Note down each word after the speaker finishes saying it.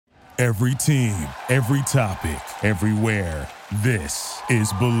Every team, every topic, everywhere. This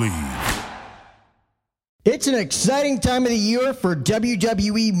is Believe. It's an exciting time of the year for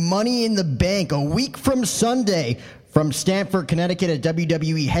WWE Money in the Bank. A week from Sunday, from Stamford, Connecticut at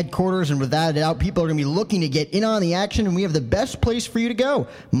WWE headquarters, and without a doubt, people are going to be looking to get in on the action, and we have the best place for you to go.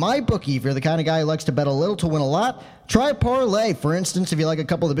 MyBookie, if you're the kind of guy who likes to bet a little to win a lot, try parlay. For instance, if you like a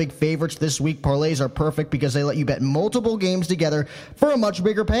couple of the big favorites this week, parlays are perfect because they let you bet multiple games together for a much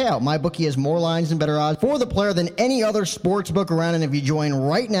bigger payout. MyBookie has more lines and better odds for the player than any other sports book around, and if you join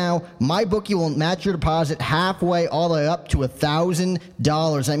right now, MyBookie will match your deposit halfway all the way up to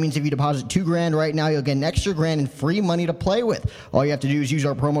 $1,000. That means if you deposit $2,000 right now, you'll get an extra $1,000 in free money to play with. All you have to do is use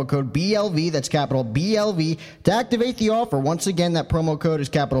our promo code BLV, that's capital BLV, to activate the offer. Once again, that promo code is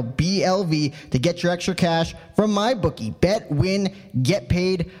capital BLV to get your extra cash from MyBookie. Bet, win, get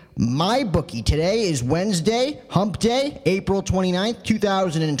paid. MyBookie. Today is Wednesday, Hump Day, April 29th,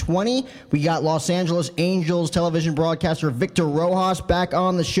 2020. We got Los Angeles Angels television broadcaster Victor Rojas back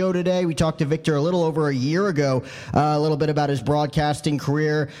on the show today. We talked to Victor a little over a year ago, a little bit about his broadcasting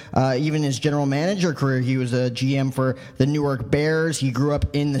career, even his general manager career. He was a GM for the Newark Bears. He grew up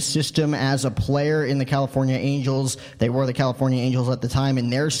in the system as a player in the California Angels. They were the California Angels at the time in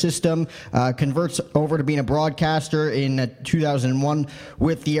their system. Converts over to being a broadcaster in 2001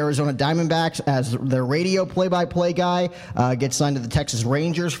 with the Arizona Diamondbacks as their radio play-by-play guy, gets signed to the Texas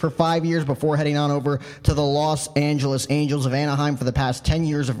Rangers for 5 years before heading on over to the Los Angeles Angels of Anaheim for the past 10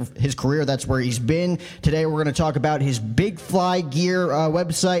 years of his career. That's where he's been. Today we're going to talk about his Big Fly Gear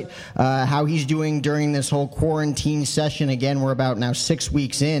website, how he's doing during this whole quarantine session. Again, we're about now 6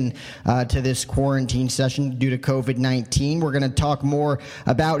 weeks in to this quarantine session due to COVID-19. We're going to talk more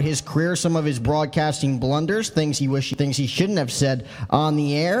about his career, some of his broadcasting blunders, things he shouldn't have said on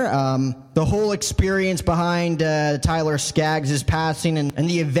the air. The whole experience behind Tyler Skaggs' passing and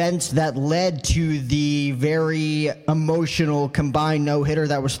the events that led to the very emotional combined no-hitter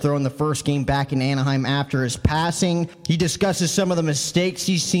that was thrown the first game back in Anaheim after his passing. He discusses some of the mistakes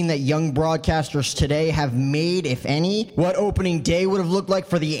he's seen that young broadcasters today have made, if any, what opening day would have looked like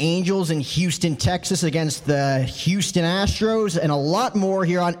for the Angels in Houston, Texas against the Houston Astros, and a lot more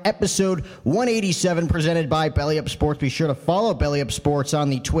here on episode 187 presented by Belly Up Sports. Be sure to follow Belly Up Sports on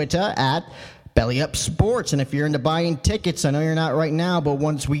the Twitter at Belly Up Sports. And if you're into buying tickets, I know you're not right now, but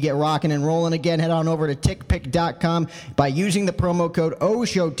once we get rocking and rolling again, head on over to tickpick.com by using the promo code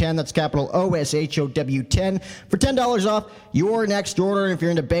OSHOW10, that's capital OSHOW10, for $10 off your next order. And if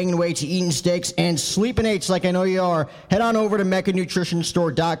you're into banging weights, eating steaks, and sleeping eights like I know you are, head on over to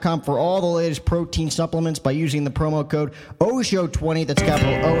mechanutritionstore.com for all the latest protein supplements by using the promo code OSHOW20, that's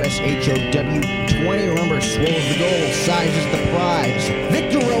capital OSHOW20. Remember, swole is the goal, size is the prize.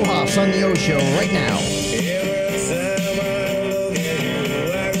 Victor Rojas on the O Show right now.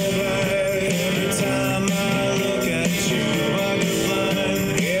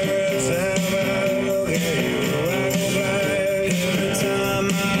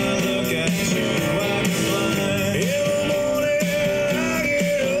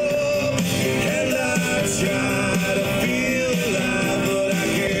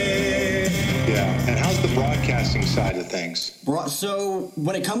 Side of things. So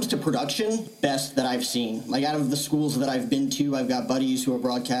when it comes to production, best that I've seen. Like out of the schools that I've been to, I've got buddies who are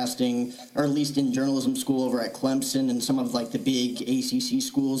broadcasting, or at least in journalism school over at Clemson, and some of like the big ACC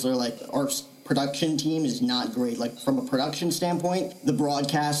schools are like, our production team is not great. Like from a production standpoint, the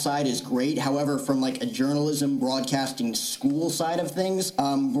broadcast side is great. However, from like a journalism broadcasting school side of things,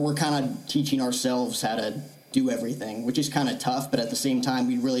 we're kind of teaching ourselves how to do everything, which is kind of tough, but at the same time,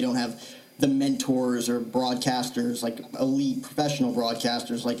 we really don't have the mentors or broadcasters, like elite professional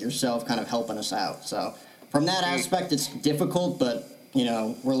broadcasters like yourself, kind of helping us out. So from that aspect, it's difficult, but, you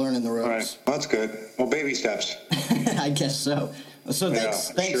know, we're learning the ropes. All right. Well, that's good. Well, baby steps. I guess so. So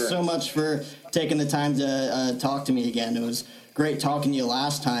thanks so much for taking the time to talk to me again. It was great talking to you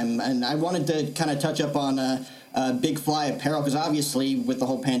last time, and I wanted to kind of touch up on Big Fly Apparel, because obviously with the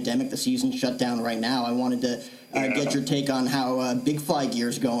whole pandemic, the season's shut down right now. I wanted to get your take on how Big Fly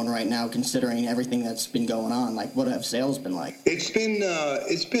Gear's going right now, considering everything that's been going on. Like, what have sales been like? It's been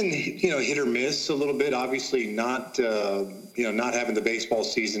hit or miss a little bit. Obviously, not having the baseball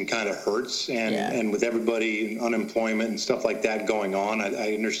season kind of hurts, and with everybody unemployment and stuff like that going on,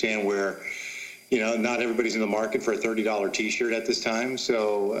 I understand where not everybody's in the market for a $30 T-shirt at this time.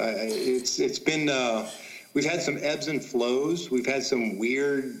 So it's been we've had some ebbs and flows. We've had some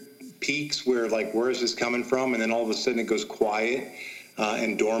weird peaks where, like, where is this coming from? And then all of a sudden it goes quiet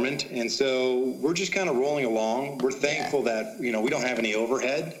and dormant. And so we're just kind of rolling along. We're thankful that, we don't have any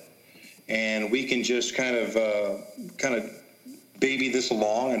overhead, and we can just kind of baby this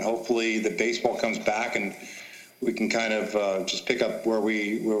along, and hopefully the baseball comes back and we can kind of just pick up where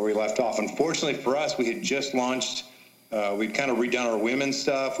we left off. Unfortunately for us, we had just launched. We'd kind of redone our women's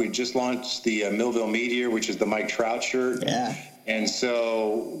stuff. We just launched the Millville Meteor, which is the Mike Trout shirt. Yeah. And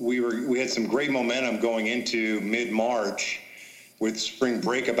so we had some great momentum going into mid-March with spring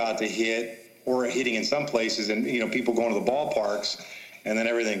break about to hit, or hitting in some places, and people going to the ballparks, and then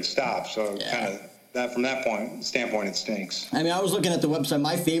everything stopped. So kind of that from that standpoint, it stinks. I mean, I was looking at the website.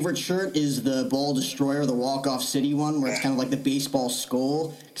 My favorite shirt is the Ball Destroyer, the Walk-Off City one, where it's kind of like the baseball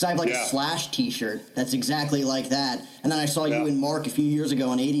skull. Because I have a Slash T-shirt that's exactly like that. And then I saw you and Mark a few years ago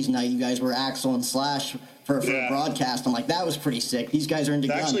on 80s Night. You guys were Axel and Slash for a broadcast. I'm like, that was pretty sick. These guys are into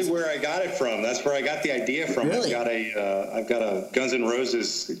guns. That's actually where I got it from. That's where I got the idea from. Really? I've got a Guns N'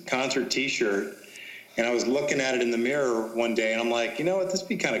 Roses concert T-shirt, and I was looking at it in the mirror one day, and I'm like, you know what, this would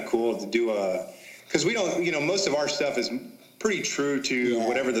be kind of cool to do because we don't, most of our stuff is pretty true to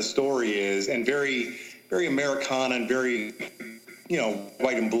whatever the story is, and very, very Americana and very,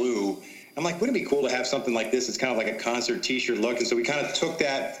 white and blue. I'm like, wouldn't it be cool to have something like this? It's kind of like a concert T-shirt look. And so we kind of took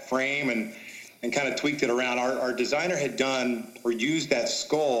that frame and kind of tweaked it around. Our designer had done or used that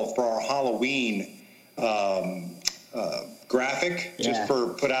skull for our Halloween graphic, just for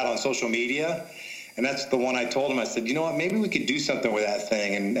put out on social media. And that's the one I told him. I said, you know what, maybe we could do something with that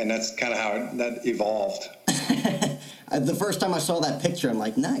thing. And that's kind of how that evolved. The first time I saw that picture, I'm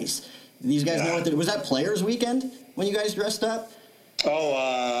like, nice. These guys know what was that Players Weekend when you guys dressed up?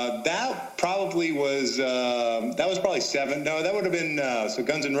 Oh, that probably was, that was probably 7. No, that would have been, so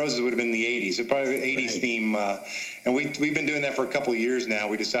Guns N' Roses would have been the 80s. So probably 80s theme. And we've been doing that for a couple of years now.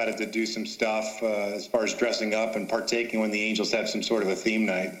 We decided to do some stuff as far as dressing up and partaking when the Angels have some sort of a theme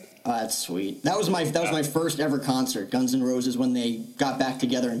night. Oh, that's sweet. That was my first ever concert, Guns N' Roses, when they got back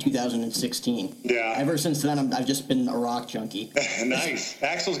together in 2016. Yeah. Ever since then, I've just been a rock junkie. Nice.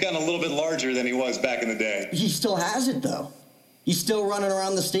 Axel's gotten a little bit larger than he was back in the day. He still has it, though. He's still running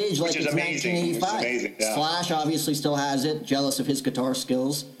around the stage like it's amazing. 1985. Which is amazing, yeah. Slash obviously still has it, jealous of his guitar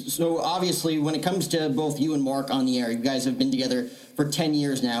skills. So obviously, when it comes to both you and Mark on the air, you guys have been together for 10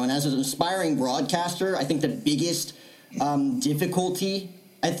 years now. And as an aspiring broadcaster, I think the biggest difficulty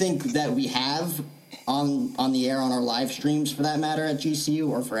I think that we have on the air, on our live streams for that matter at GCU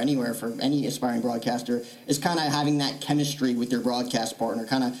or for anywhere, for any aspiring broadcaster, is kind of having that chemistry with your broadcast partner,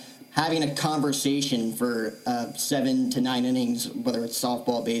 kind of having a conversation for 7 to 9 innings, whether it's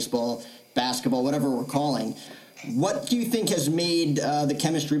softball, baseball, basketball, whatever we're calling. What do you think has made the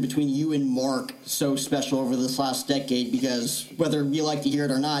chemistry between you and Mark so special over this last decade? Because whether you like to hear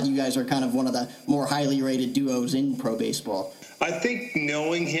it or not, you guys are kind of one of the more highly rated duos in pro baseball. I think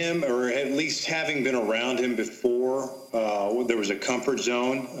knowing him, or at least having been around him before, there was a comfort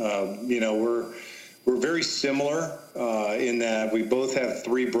zone. We're very similar in that we both have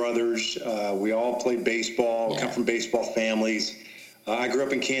 3 brothers. We all played baseball, come from baseball families. I grew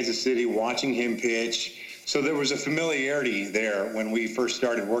up in Kansas City watching him pitch. So there was a familiarity there when we first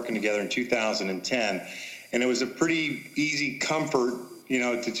started working together in 2010. And it was a pretty easy comfort,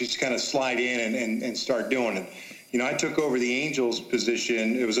 to just kind of slide in and start doing it. I took over the Angels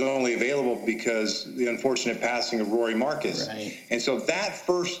position. It was only available because the unfortunate passing of Rory Marcus. Right. And so that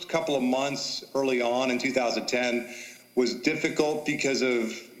first couple of months early on in 2010 was difficult because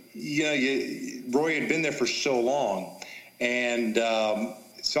of, Rory had been there for so long. And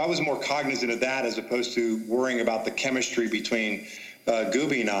so I was more cognizant of that as opposed to worrying about the chemistry between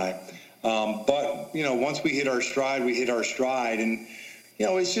Gooby and I. But, once we hit our stride, we hit our stride. And,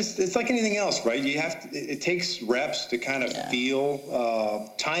 it's like anything else, right? It takes reps to kind of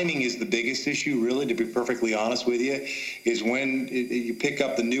feel. Timing is the biggest issue, really, to be perfectly honest with you, is when you pick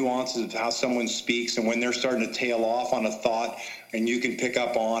up the nuances of how someone speaks and when they're starting to tail off on a thought and you can pick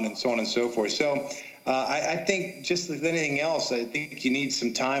up on and so on and so forth. So I think just like anything else, I think you need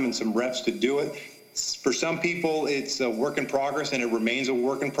some time and some reps to do it. For some people, it's a work in progress and it remains a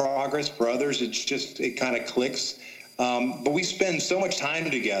work in progress. For others, it kind of clicks. But we spend so much time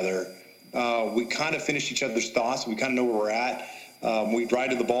together. We kind of finish each other's thoughts. We kind of know where we're at. We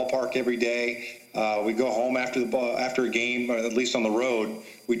ride to the ballpark every day. We go home after a game, or at least on the road.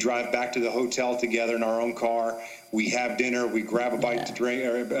 We drive back to the hotel together in our own car. We have dinner. We grab a bite to drink,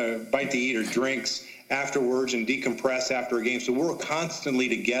 or bite to eat, or drinks afterwards, and decompress after a game. So we're constantly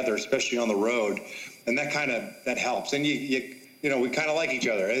together, especially on the road, and that helps. And we kind of like each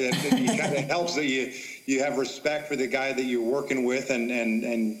other. It kind of helps that you have respect for the guy that you're working with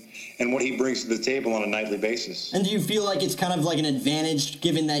and what he brings to the table on a nightly basis. And do you feel like it's kind of like an advantage,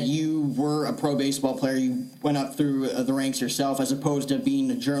 given that you were a pro baseball player, you went up through the ranks yourself, as opposed to being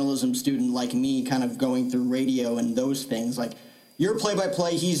a journalism student like me, kind of going through radio and those things? Like, your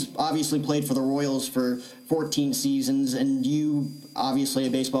play-by-play, he's obviously played for the Royals for 14 seasons, and you, obviously a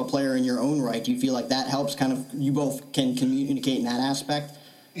baseball player in your own right. Do you feel like that helps kind of, you both can communicate in that aspect?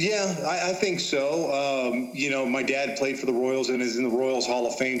 Yeah, I think so. My dad played for the Royals and is in the Royals Hall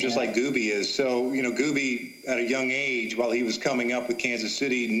of Fame, just like Gooby is. So, Gooby, at a young age, while he was coming up with Kansas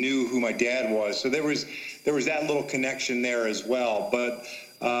City, knew who my dad was. So there was that little connection there as well. But,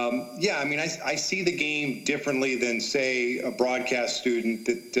 I see the game differently than, say, a broadcast student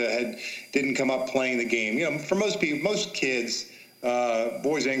that didn't come up playing the game. For most people, most kids,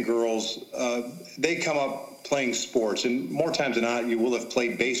 boys and girls, they come up playing sports, and more times than not, you will have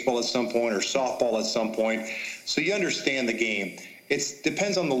played baseball at some point or softball at some point, so you understand the game. It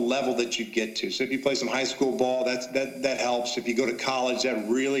depends on the level that you get to. So if you play some high school ball, that helps. If you go to college, that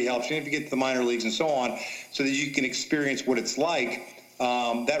really helps. And if you get to the minor leagues and so on, so that you can experience what it's like,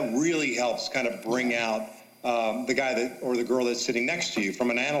 that really helps kind of bring out the guy or the girl that's sitting next to you from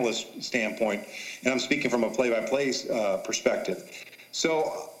an analyst standpoint. And I'm speaking from a play-by-play perspective.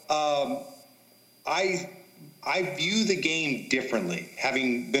 So I view the game differently.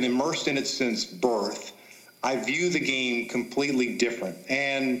 Having been immersed in it since birth, I view the game completely different.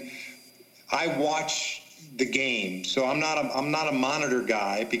 And I watch the game. So I'm not a monitor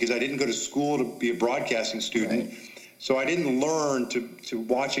guy because I didn't go to school to be a broadcasting student. Right. So I didn't learn to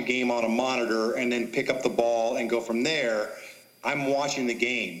watch a game on a monitor and then pick up the ball and go from there. I'm watching the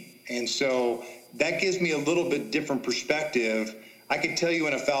game. And so that gives me a little bit different perspective. I could tell you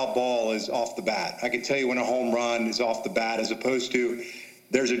when a foul ball is off the bat. I could tell you when a home run is off the bat, as opposed to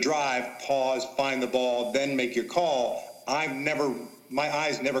there's a drive, pause, find the ball, then make your call. My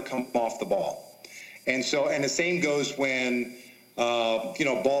eyes never come off the ball. And the same goes when,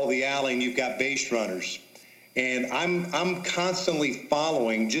 ball the alley and you've got base runners. And I'm constantly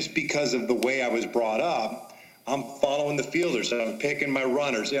following, just because of the way I was brought up, I'm following the fielders. I'm picking my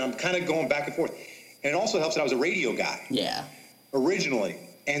runners. I'm kind of going back and forth. And it also helps that I was a radio guy. Yeah. Originally.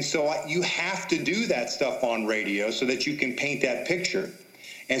 And so you have to do that stuff on radio so that you can paint that picture.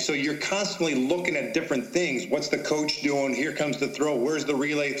 And so you're constantly looking at different things. What's the coach doing? Here comes the throw. Where's the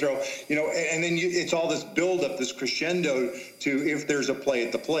relay throw? And then it's all this buildup, this crescendo to if there's a play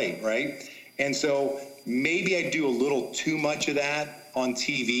at the plate, right? And so maybe I do a little too much of that on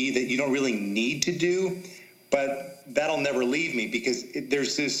TV that you don't really need to do, but that'll never leave me because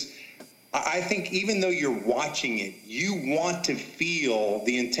there's this. I think even though you're watching it, you want to feel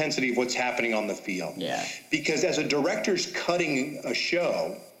the intensity of what's happening on the field. Yeah. Because as a director's cutting a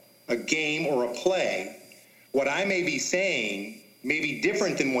show, a game, or a play, what I may be saying may be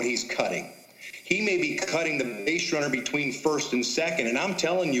different than what he's cutting. He may be cutting the base runner between first and second, and I'm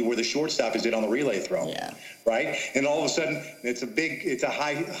telling you where the shortstop is on the relay throw. Yeah. Right? And all of a sudden, it's a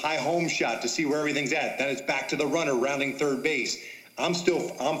high home shot to see where everything's at. Then it's back to the runner rounding third base. I'm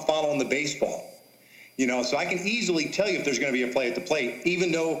following the baseball, so I can easily tell you if there's going to be a play at the plate,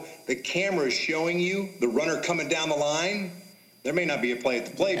 even though the camera is showing you the runner coming down the line. There may not be a play at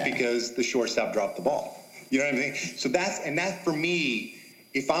the plate because the shortstop dropped the ball. You know what I mean? So that for me,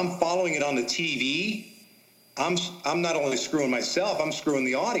 if I'm following it on the TV, I'm not only screwing myself, I'm screwing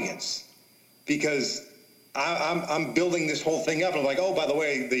the audience because I'm building this whole thing up. And I'm like, oh, by the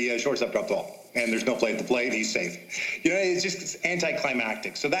way, the shortstop dropped the ball. And there's no play at the plate, he's safe. It's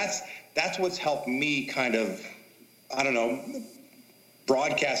anticlimactic. So that's what's helped me kind of,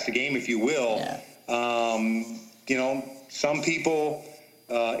 broadcast the game, if you will. Yeah. Some people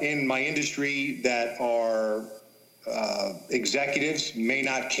in my industry that are executives may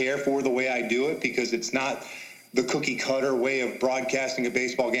not care for the way I do it because it's not the cookie cutter way of broadcasting a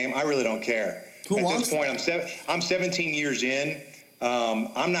baseball game. I really don't care. At this point, I'm 17 years in.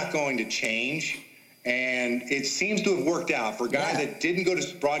 I'm not going to change, and it seems to have worked out for a guy that didn't go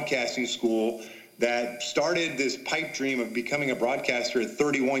to broadcasting school, that started this pipe dream of becoming a broadcaster at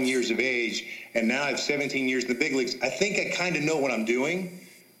 31 years of age, and now I have 17 years in the big leagues. I think I kind of know what I'm doing,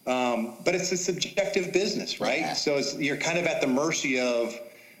 but it's a subjective business, right? Yeah. So you're kind of at the mercy of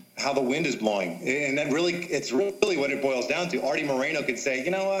how the wind is blowing, and it's really what it boils down to. Artie Moreno could say,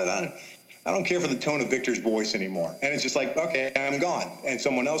 you know what, I don't care for the tone of Victor's voice anymore. And it's just like, okay, I'm gone. And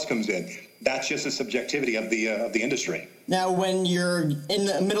someone else comes in. That's just the subjectivity of the industry. Now, when you're in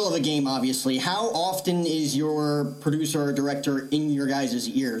the middle of a game, obviously, how often is your producer or director in your guys'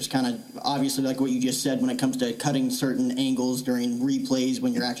 ears? Kind of obviously like what you just said when it comes to cutting certain angles during replays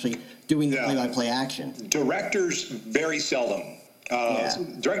when you're actually doing the play-by-play action. Directors, very seldom.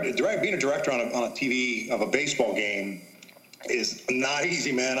 Being a director on a TV of a baseball game is not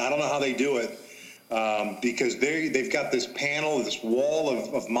easy, man. I don't know how they do it because they've got this panel, this wall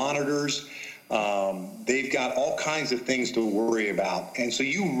of monitors. They've got all kinds of things to worry about. And so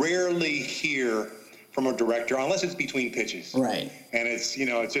you rarely hear from a director unless it's between pitches. Right. And it's,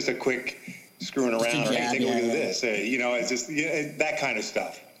 it's just a quick screwing around or, hey, take a look at this. It's just that kind of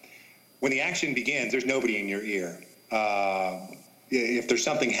stuff. When the action begins, there's nobody in your ear. If there's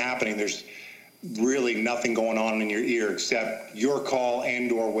something happening, there's really nothing going on in your ear except your call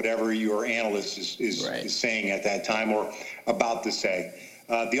and or whatever your analyst is saying at that time or about to say.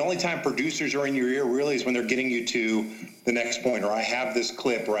 The only time producers are in your ear really is when they're getting you to the next point, or I have this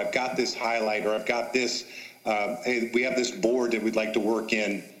clip, or I've got this highlight, or I've got this, hey, we have this board that we'd like to work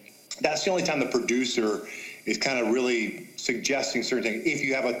in. That's the only time the producer is kind of really suggesting certain things. If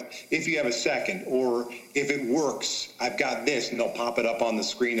you have a second, or if it works, I've got this, and they'll pop it up on the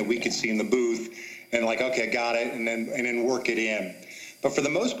screen that we can see in the booth, and like, okay, got it, and then work it in. But for the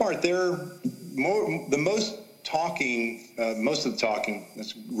most part, most of the talking,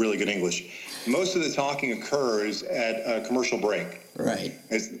 that's really good English. Most of the talking occurs at a commercial break. Right.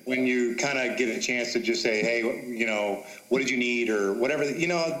 It's when you kind of get a chance to just say, hey, what did you need or whatever,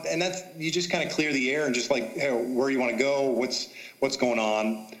 and that's, you just kind of clear the air and just like, hey, where you want to go, what's going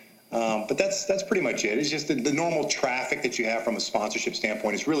on. But that's pretty much it. It's just the normal traffic that you have from a sponsorship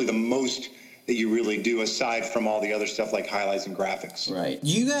standpoint is really the most that you really do aside from all the other stuff like highlights and graphics. Right. Do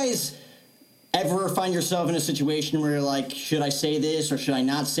you guys ever find yourself in a situation where you're like, should I say this or should I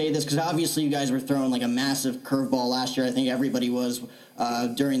not say this? Because obviously you guys were throwing like a massive curveball last year. I think everybody was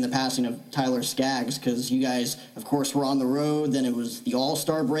during the passing of Tyler Skaggs, because you guys, of course, were on the road. Then it was the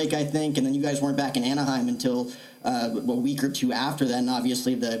All-Star break, I think, and then you guys weren't back in Anaheim until a week or two after that, and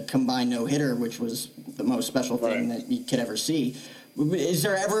obviously the combined no-hitter, which was the most special thing that you could ever see. Is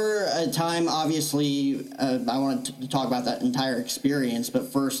there ever a time, obviously, I want to talk about that entire experience,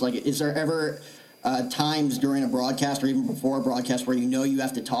 but first, like, is there ever times during a broadcast or even before a broadcast where you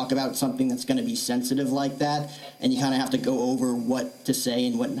have to talk about something that's going to be sensitive like that, and you kind of have to go over what to say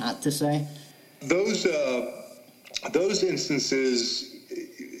and what not to say? Those instances,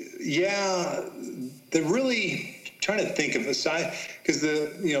 yeah, they're really trying to think of aside, because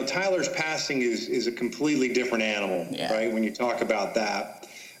Tyler's passing is a completely different animal, right? When you talk about that,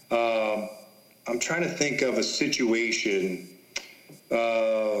 I'm trying to think of a situation.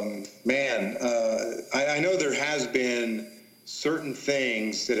 I know there has been certain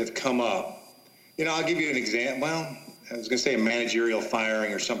things that have come up. I'll give you an example. Well, I was going to say a managerial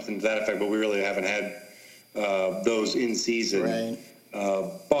firing or something to that effect, but we really haven't had those in season. Right.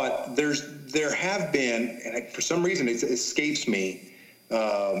 But there have been, and for some reason it escapes me,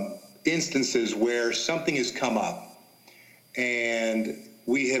 instances where something has come up and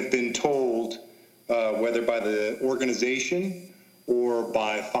we have been told, whether by the organization or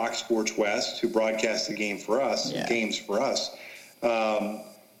by Fox Sports West, who broadcasts the games for us,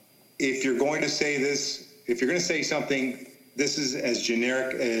 if you're going to say this, if you're going to say something, this is as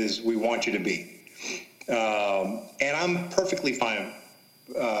generic as we want you to be. And I'm perfectly fine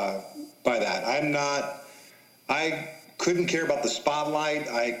by that. I couldn't care about the spotlight.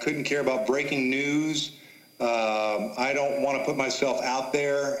 I couldn't care about breaking news. I don't want to put myself out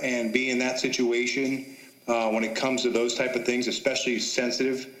there and be in that situation when it comes to those type of things, especially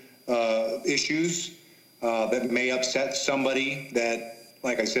sensitive issues that may upset somebody that,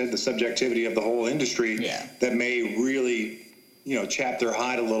 like I said, the subjectivity of the whole industry that may really, chap their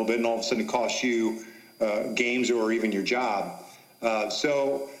hide a little bit and all of a sudden cost you games or even your job.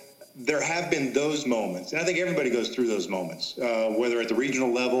 So there have been those moments, and I think everybody goes through those moments, whether at the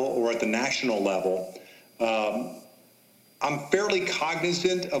regional level or at the national level. I'm fairly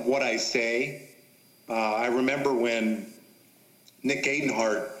cognizant of what I say. I remember when Nick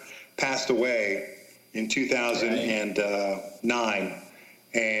Gatenhart passed away in 2009,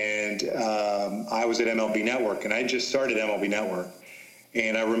 and I was at MLB Network, and I just started MLB Network.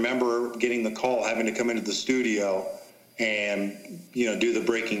 And I remember getting the call, having to come into the studio and, do the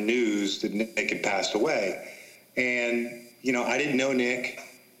breaking news that Nick had passed away. And, I didn't know Nick.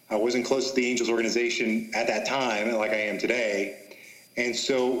 I wasn't close to the Angels organization at that time, like I am today. And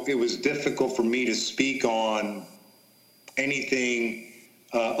so it was difficult for me to speak on anything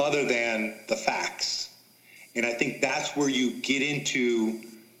other than the facts. And I think that's where you get into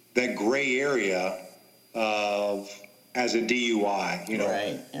that gray area of, as a DUI,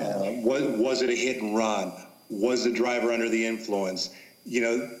 was it a hit and run? Was the driver under the influence?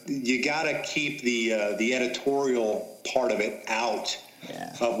 You got to keep the editorial part of it out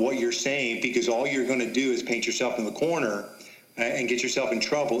of what you're saying, because all you're going to do is paint yourself in the corner and get yourself in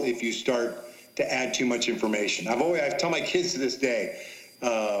trouble if you start to add too much information. I tell my kids to this day,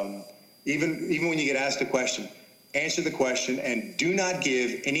 even when you get asked a question, answer the question, and do not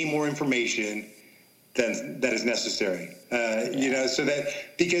give any more information that is necessary. So that,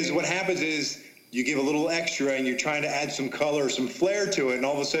 because what happens is you give a little extra and you're trying to add some color, some flair to it, and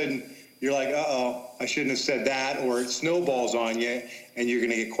all of a sudden you're like, I shouldn't have said that, or it snowballs on you and you're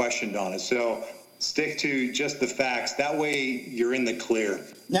going to get questioned on it. So stick to just the facts. That way you're in the clear.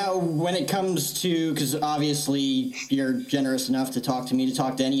 Now, when it comes to, because obviously you're generous enough to talk to me, to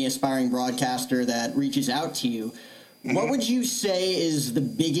talk to any aspiring broadcaster that reaches out to you, what would you say is the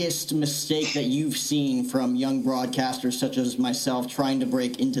biggest mistake that you've seen from young broadcasters such as myself trying to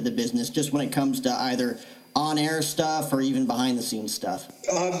break into the business, just when it comes to either on-air stuff or even behind-the-scenes stuff?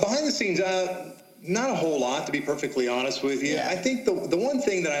 Behind the scenes, not a whole lot, to be perfectly honest with you. Yeah. I think the one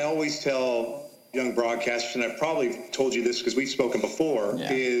thing that I always tell young broadcasters, and I've probably told you this because we've spoken before,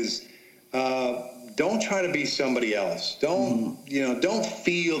 is don't try to be somebody else. Don't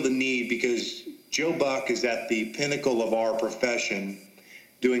feel the need, because Joe Buck is at the pinnacle of our profession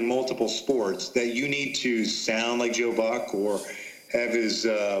doing multiple sports, that you need to sound like Joe Buck or have his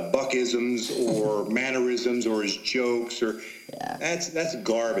Buckisms or mannerisms or his jokes, or that's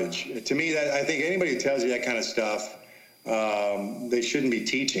garbage. To me, I think anybody who tells you that kind of stuff, they shouldn't be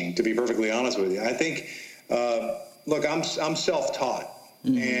teaching, to be perfectly honest with you. I think, look, I'm self-taught,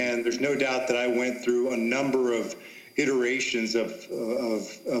 and there's no doubt that I went through a number of iterations of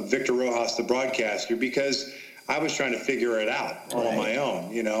Victor Rojas, the broadcaster, because I was trying to figure it out all on my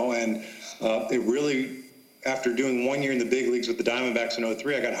own, and it really, after doing 1 year in the big leagues with the Diamondbacks in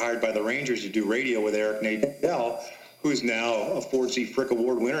 2003, I got hired by the Rangers to do radio with Eric Nadel, who's now a Ford C. Frick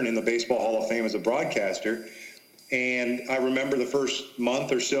Award winner and in the Baseball Hall of Fame as a broadcaster. And I remember the first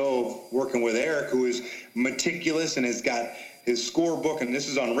month or so of working with Eric, who is meticulous and has got his scorebook, and this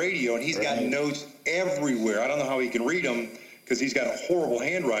is on radio, and he's got notes everywhere. I don't know how he can read them because he's got a horrible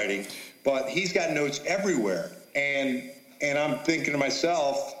handwriting, but he's got notes everywhere. And I'm thinking to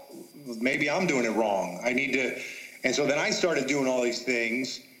myself, maybe I'm doing it wrong. I need to. And so then I started doing all these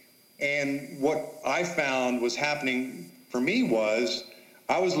things, and what I found was happening for me was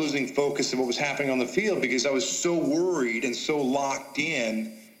I was losing focus of what was happening on the field because I was so worried and so locked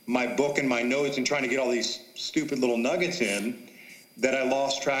in my book and my notes and trying to get all these stupid little nuggets in that I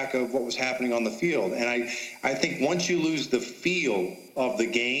lost track of what was happening on the field. And I think once you lose the feel of the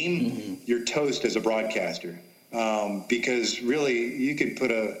game, you're toast as a broadcaster. Because really you could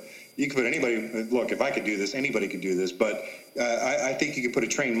put anybody, look, if I could do this, anybody could do this, but I think you could put a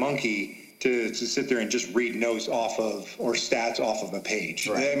trained monkey to sit there and just read notes off of, or stats off of a page.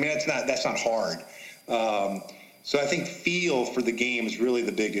 Right. I mean, that's not hard. So I think feel for the game is really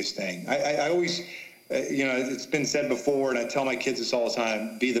the biggest thing. I always, it's been said before, and I tell my kids this all the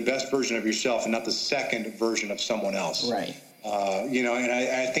time, be the best version of yourself and not the second version of someone else. Right. And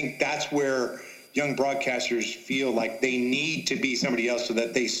I think that's where young broadcasters feel like they need to be somebody else so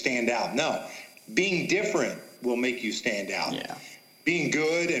that they stand out. No, being different will make you stand out. Yeah. Being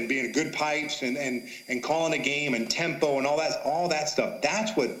good and being good pipes and calling a game and tempo and all that stuff,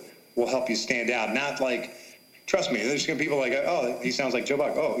 that's what will help you stand out. Not like, trust me, there's going to be people like, oh, he sounds like Joe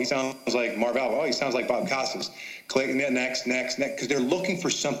Buck. Oh, he sounds like Marv Albert. Oh, he sounds like Bob Costas. Click, next, because they're looking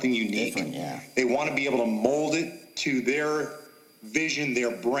for something unique. They want to be able to mold it to their vision, their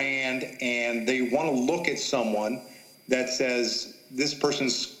brand, and they want to look at someone that says, this person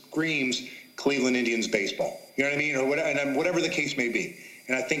screams Cleveland Indians baseball. You know what I mean? Or whatever the case may be.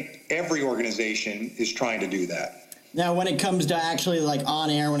 And I think every organization is trying to do that. Now, when it comes to actually, like, on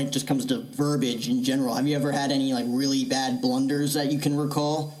air, when it just comes to verbiage in general, have you ever had any, like, really bad blunders that you can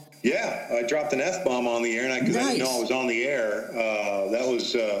recall? Yeah, I dropped an F-bomb on the air, and because I didn't know I was on the air. That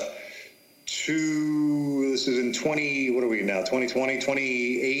was this is in 2020,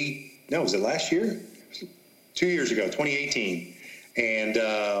 28? No, was it last year? 2 years ago, 2018.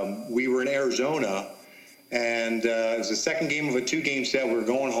 And we were in Arizona, and it was the second game of a 2-game set. We were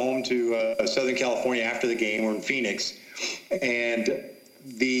going home to Southern California after the game. We're in Phoenix, and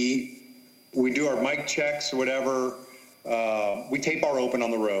we do our mic checks or whatever. We tape our open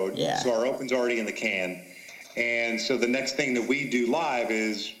on the road, so our open's already in the can. And so the next thing that we do live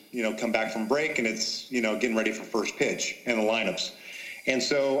is, come back from break, and it's, getting ready for first pitch and the lineups. And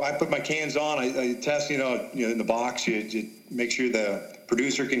so I put my cans on. I test, in the box. You make sure the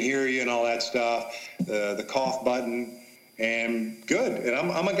producer can hear you and all that stuff. The cough button, and good. And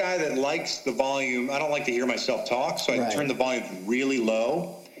I'm a guy that likes the volume. I don't like to hear myself talk, so I turn the volume really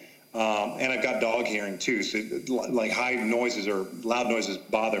low. And I've got dog hearing too, so like high noises or loud noises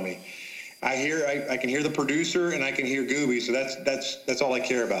bother me. I can hear the producer and I can hear Gooby, so that's all I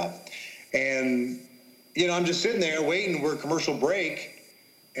care about. And I'm just sitting there waiting. We're a commercial break,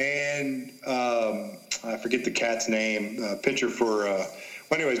 and I forget the cat's name, pitcher for.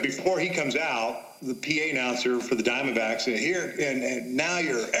 Well, anyways, before he comes out, the PA announcer for the Diamondbacks said, "Here and now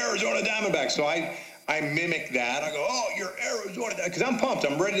you're Arizona Diamondbacks." So I mimic that. I go, "Oh, you're Arizona," because I'm pumped.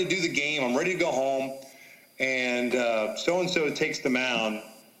 I'm ready to do the game. I'm ready to go home. And so-and-so takes the mound,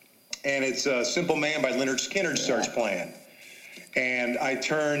 and it's Simple Man by Leonard Skinner starts playing. And I didn't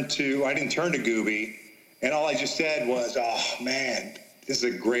turn to Gooby, and all I just said was, "Oh, man, this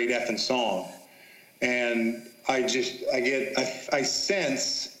is a great effing song." And I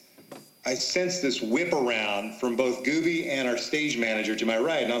sense this whip around from both Gooby and our stage manager to my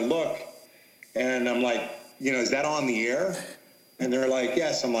right. And I look, and I'm like, is that on the air? And they're like,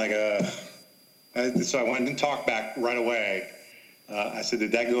 yes. I'm like, so I went and talked back right away. I said,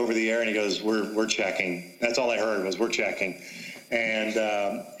 "Did that go over the air?" And he goes, we're checking. That's all I heard was, "We're checking." And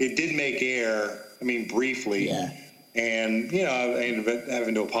it did make air, briefly. Yeah. And, I ended up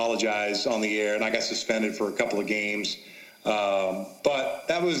having to apologize on the air, and I got suspended for a couple of games. But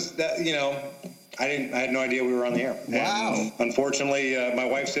that was that. I had no idea we were on the air. Wow. And unfortunately, my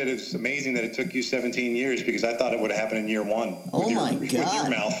wife said it's amazing that it took you 17 years because I thought it would have happened in year one. Oh, my God. With your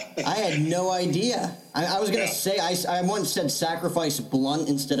mouth. I had no idea. I was going to say, I once said sacrifice blunt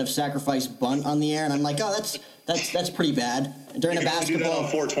instead of sacrifice bunt on the air, and I'm like, oh, that's pretty bad. During a basketball. Do that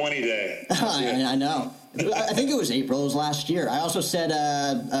on 420 day. I know. I think it was April. It was last year. I also said,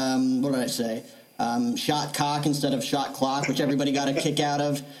 what did I say? Shot cock instead of shot clock, which everybody got a kick out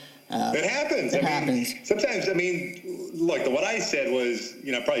of. It happens. It happens. Sometimes, look, what I said was,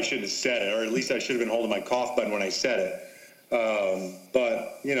 I probably shouldn't have said it, or at least I should have been holding my cough button when I said it.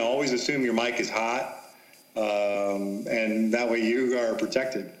 But, always assume your mic is hot, and that way you are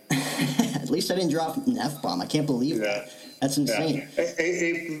protected. At least I didn't drop an F-bomb. I can't believe that. That's insane.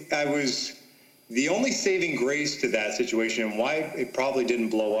 Yeah. The only saving grace to that situation, and why it probably didn't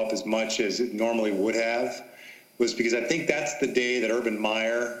blow up as much as it normally would have, was because I think that's the day that the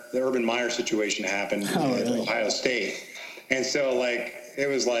Urban Meyer situation happened at Ohio State. And so, it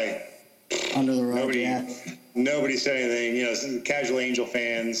was under the rug, nobody said anything, casual Angel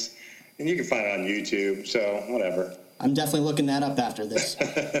fans, and you can find it on YouTube, so whatever. I'm definitely looking that up after this.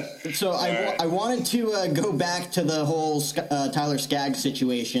 So I wanted to go back to the whole Tyler Skaggs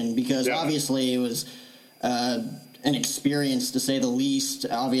situation because obviously it was an experience to say the least.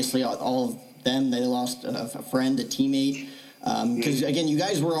 Obviously, all of them, they lost a friend, a teammate. Because, again, you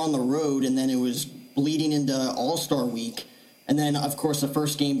guys were on the road, and then it was bleeding into All-Star Week. And then, of course, the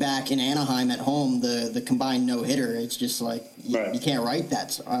first game back in Anaheim at home, the combined no-hitter, it's just like you can't write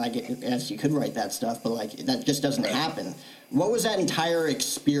that. I guess you could write that stuff, but, that just doesn't happen. What was that entire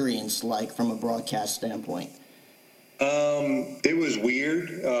experience like from a broadcast standpoint? It was weird.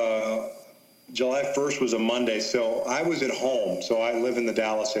 July 1st was a Monday, so I was at home. So I live in the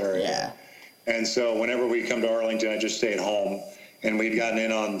Dallas area. Yeah. And so whenever we come to Arlington, I just stay at home. And we'd gotten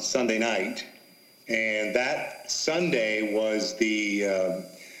in on Sunday night. And that Sunday was I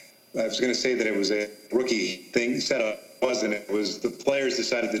was going to say that it was a rookie thing set up. It wasn't. It was the players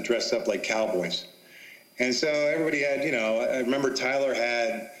decided to dress up like cowboys. And so everybody had, I remember Tyler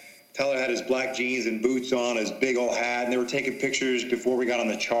had his black jeans and boots on, his big old hat, and they were taking pictures before we got on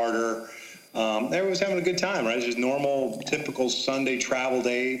the charter. Everyone was having a good time, right? It was just normal, typical Sunday travel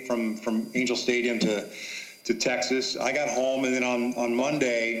day from Angel Stadium to Texas. I got home, and then on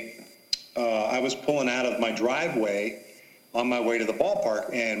Monday, I was pulling out of my driveway on my way to the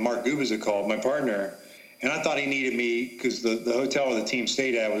ballpark, and Mark Gubiza called, my partner, and I thought he needed me because the hotel where the team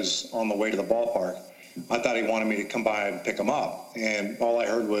stayed at was on the way to the ballpark. I thought he wanted me to come by and pick him up, and all I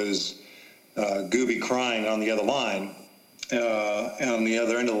heard was Gooby crying on the other line, on the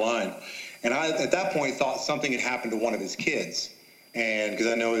other end of the line. And I, at that point, thought something had happened to one of his kids. And because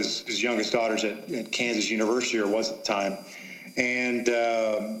I know his youngest daughter's at Kansas University, or was at the time. And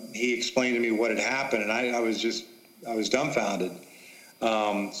he explained to me what had happened, and I was dumbfounded.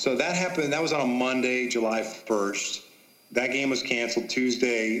 So that happened. That was on a Monday, July 1st. That game was canceled.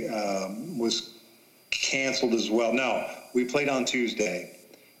 Tuesday was canceled as well. No, we played on Tuesday.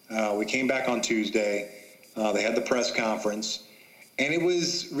 We came back on Tuesday. They had the press conference. And it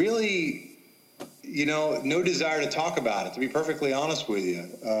was really, no desire to talk about it, to be perfectly honest with you.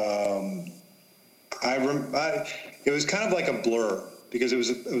 It was kind of like a blur because it was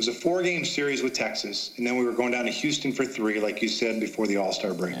a 4-game series with Texas, and then we were going down to Houston for 3, like you said, before the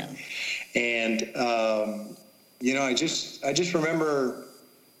All-Star break. Yeah. And I just remember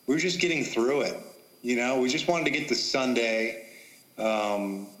we were just getting through it. We just wanted to get to Sunday.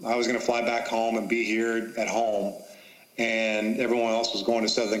 I was going to fly back home and be here at home, and everyone else was going to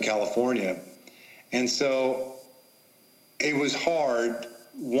Southern California. And so it was hard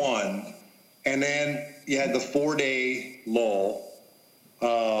one, and then you had the 4-day lull.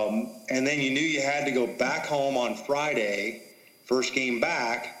 And then you knew you had to go back home on Friday, first game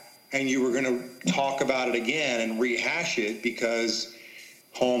back, and you were going to talk about it again and rehash it because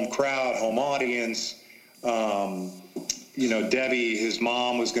home crowd, home audience, Debbie, his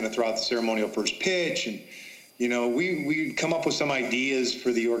mom, was going to throw out the ceremonial first pitch. And, we'd come up with some ideas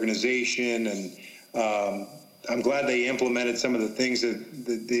for the organization, and I'm glad they implemented some of the things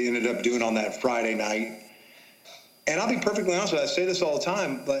that they ended up doing on that Friday night. And I'll be perfectly honest with you, I say this all the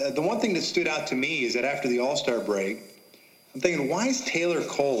time, but the one thing that stood out to me is that after the All-Star break, I'm thinking, why is Taylor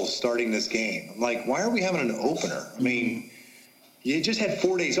Cole starting this game? I'm like, why are we having an opener? I mean, you just had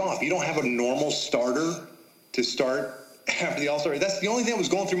 4 days off. You don't have a normal starter to start after the All-Star. That's the only thing that was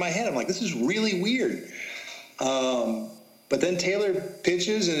going through my head. I'm like, this is really weird. But then Taylor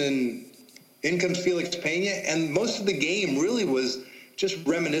pitches, and then in comes Felix Pena, and most of the game really was just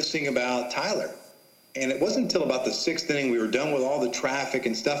reminiscing about Tyler. And it wasn't until about the 6th inning we were done with all the traffic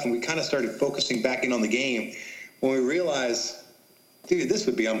and stuff, and we kind of started focusing back in on the game when we realized, dude, this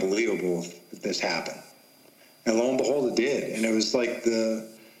would be unbelievable if this happened. And lo and behold, it did. And it was like the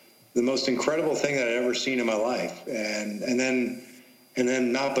most incredible thing that I'd ever seen in my life. And then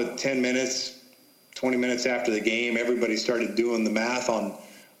not but 10 minutes, 20 minutes after the game, everybody started doing the math on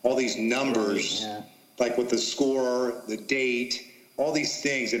all these numbers, like with the score, the date, all these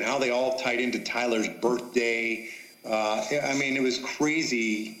things, and how they all tied into Tyler's birthday. It was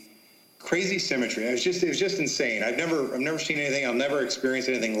crazy symmetry. It was just insane. I've never seen anything. I'll never experience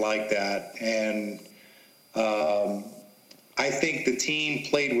anything like that. And I think the team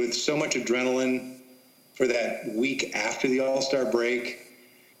played with so much adrenaline for that week after the All-Star break,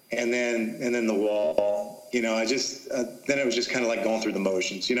 and then the wall. Then it was just kind of like going through the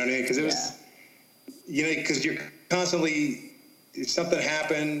motions. You know what I mean? Because it was, because you're constantly. If something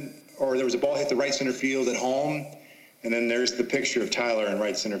happened, or there was a ball hit the right center field at home, and then there's the picture of Tyler in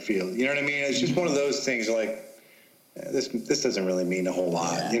right center field. You know what I mean? It's just one of those things like, this doesn't really mean a whole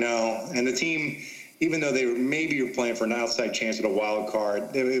lot, And the team, even though they maybe were playing for an outside chance at a wild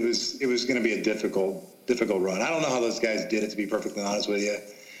card, it was going to be a difficult run. I don't know how those guys did it, to be perfectly honest with you.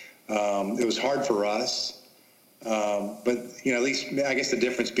 It was hard for us, but at least I guess the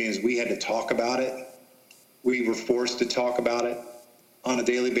difference being is we had to talk about it. We were forced to talk about it on a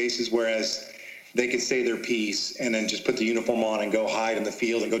daily basis, whereas they could say their piece and then just put the uniform on and go hide in the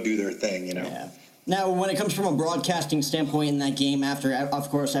field and go do their thing, Yeah. Now, when it comes from a broadcasting standpoint in that game, after, of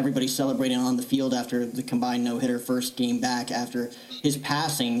course, everybody celebrating on the field after the combined no-hitter first game back after his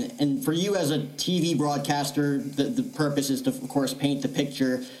passing, and for you as a TV broadcaster, the purpose is to, of course, paint the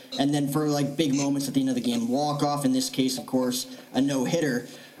picture, and then for, big moments at the end of the game, walk-off, in this case, of course, a no-hitter,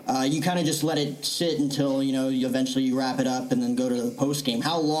 you kind of just let it sit until, you eventually wrap it up and then go to the post game.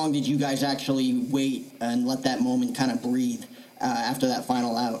 How long did you guys actually wait and let that moment kind of breathe after that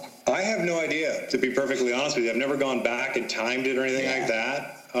final out? I have no idea, to be perfectly honest with you. I've never gone back and timed it or anything like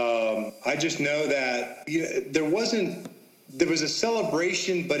that. I just know that there was a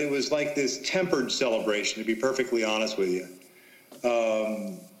celebration, but it was like this tempered celebration, to be perfectly honest with you.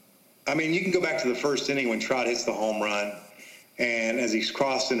 You can go back to the first inning when Trot hits the home run. And as he's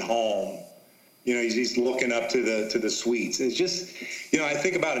crossing home, he's looking up to the suites. It's just, I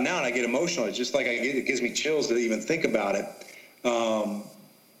think about it now and I get emotional. It's just like it gives me chills to even think about it.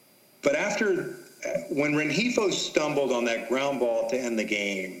 But when Rengifo stumbled on that ground ball to end the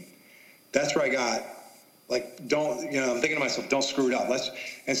game, that's where I got I'm thinking to myself, don't screw it up.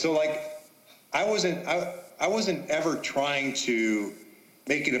 I wasn't ever trying to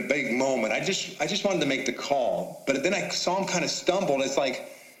make it a big moment. I just wanted to make the call. But then I saw him kind of stumble, and it's like,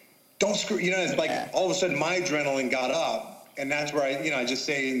 don't screw, it's like all of a sudden my adrenaline got up, and that's where I just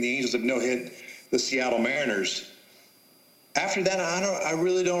say the Angels have no-hit the Seattle Mariners. After that, I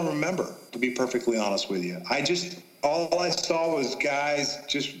really don't remember, to be perfectly honest with you. All I saw was guys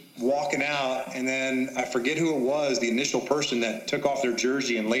just walking out, and then I forget who it was, the initial person that took off their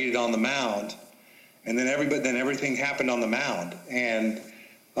jersey and laid it on the mound. And then everything happened on the mound. And,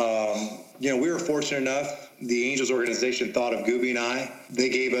 we were fortunate enough. The Angels organization thought of Gooby and I. They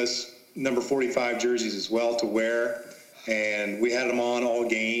gave us number 45 jerseys as well to wear. And we had them on all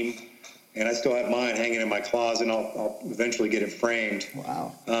game. And I still have mine hanging in my closet, and I'll eventually get it framed.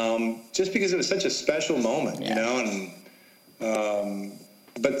 Wow. Just because it was such a special moment,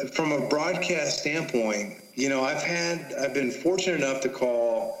 but from a broadcast standpoint, I've been fortunate enough to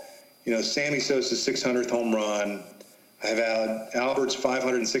call, Sammy Sosa's 600th home run. I've had Albert's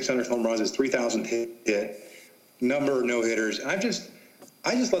 500 and 600th home runs, his 3,000th hit, number of no-hitters. I just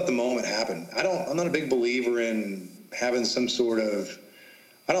let the moment happen. I'm not a big believer in having some sort of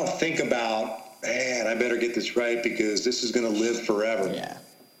don't think about, man, I better get this right because this is going to live forever. Yeah.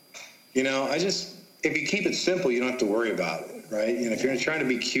 You know, if you keep it simple, you don't have to worry about it, right? You know, if you're trying to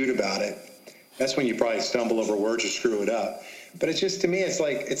be cute about it, that's when you probably stumble over words or screw it up. But it's just, to me, it's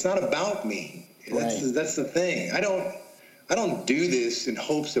like, it's not about me. That's the thing. I don't do this in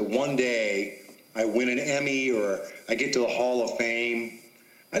hopes that one day I win an Emmy or I get to the Hall of Fame.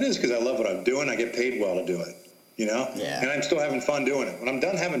 I do this because I love what I'm doing. I get paid well to do it, you know? Yeah. And I'm still having fun doing it. When I'm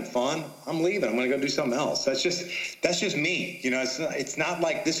done having fun, I'm leaving. I'm going to go do something else. That's just me. You know, it's not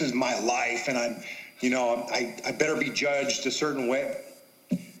like this is my life and I'm, you know, I better be judged a certain way.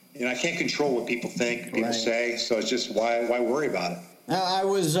 You know, I can't control what people think, people say. So it's just why worry about it? I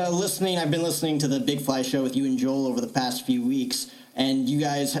was listening. I've been listening to the Big Fly Show with you and Joel over the past few weeks, and you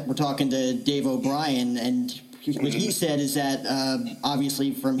guys were talking to Dave O'Brien, and what he said is that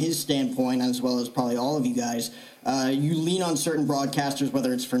obviously from his standpoint, as well as probably all of you guys, you lean on certain broadcasters,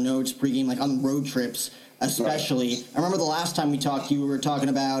 whether it's for notes, pregame, like on road trips, especially. Right. I remember the last time we talked, you were talking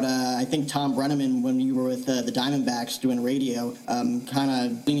about, I think, Tom Brenneman when you were with the Diamondbacks doing radio, kind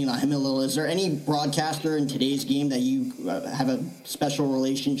of leaning on him a little. Is there any broadcaster in today's game that you have a special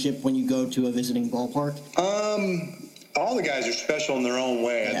relationship when you go to a visiting ballpark? All the guys are special in their own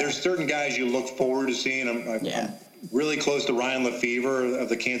way. Yeah. There's certain guys you look forward to seeing. I'm really close to Ryan Lefevre of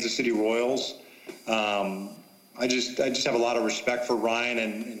the Kansas City Royals. I just have a lot of respect for Ryan,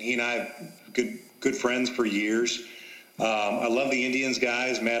 and he and I have good friends for years. I love the Indians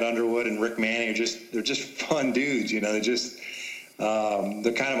guys, Matt Underwood and Rick Manning. They're just fun dudes, you know.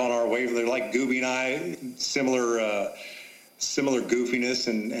 They're kind of on our wave. They're like Gooby and I, similar goofiness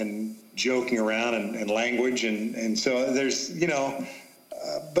and joking around and language, and so there's, you know,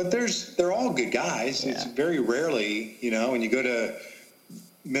 but they're all good guys. Yeah. It's very rarely, you know, when you go to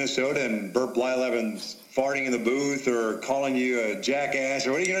Minnesota and Burt Blyleven's farting in the booth or calling you a jackass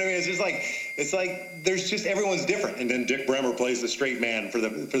or what, you know what I mean? It's like there's just, everyone's different. And then Dick Bremer plays the straight man for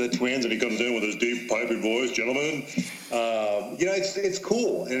the Twins, and he comes in with his deep piping voice, gentlemen. You know, it's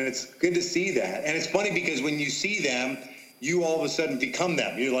cool, and it's good to see that. And it's funny because when you see them, you all of a sudden become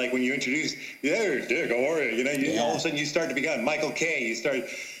them. You're like, when you introduce, hey, Dick, how are you? You know, all of a sudden you start to become Michael Kay.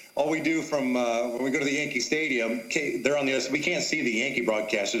 All we do from when we go to the Yankee Stadium, they're on the other side. We can't see the Yankee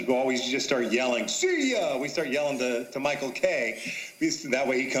broadcasters, but always just start yelling, see ya! We start yelling to Michael Kay. That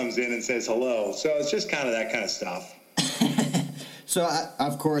way he comes in and says hello. So it's just kind of that kind of stuff. So,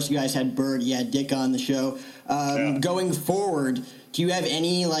 of course, you guys had Bird, you had Dick on the show. Going forward, do you have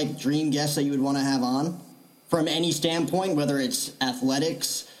any, like, dream guests that you would want to have on? From any standpoint, whether it's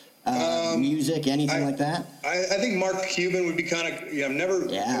athletics, music, anything like that? I think Mark Cuban would be kind of, you know,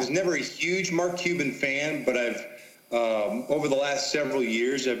 I was never a huge Mark Cuban fan, but I've, over the last several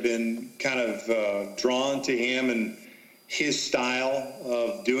years, I've been kind of drawn to him and his style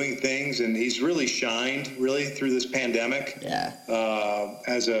of doing things, and he's really shined, through this pandemic. Yeah.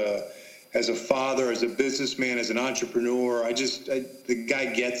 As a father, as a businessman, as an entrepreneur, the guy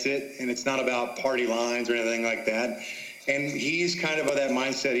gets it, and it's not about party lines or anything like that. And he's kind of that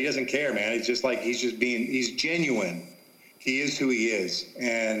mindset. He doesn't care, man. It's just like he's genuine. He is who he is.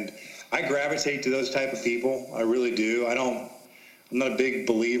 And I gravitate to those type of people. I really do. I'm not a big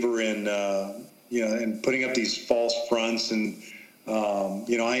believer in, you know, in putting up these false fronts and,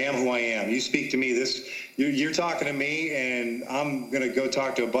 you know, I am who I am. You speak to me you're talking to me, and I'm going to go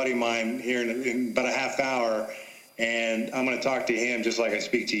talk to a buddy of mine here in about a half hour, and I'm going to talk to him just like I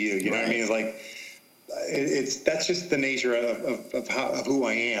speak to you. You know what I mean? It's like, that's just the nature of who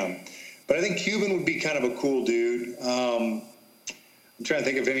I am. But I think Cuban would be kind of a cool dude. I'm trying to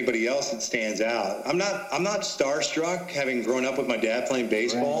think of anybody else that stands out. I'm not starstruck, having grown up with my dad playing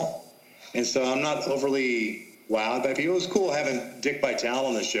baseball, and so I'm not overly wowed by people. It was cool having Dick Vitale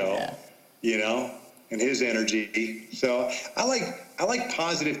on the show, you know, and his energy. So I like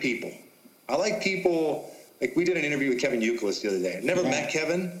positive people. I like people, like we did an interview with Kevin Youkilis the other day. Never met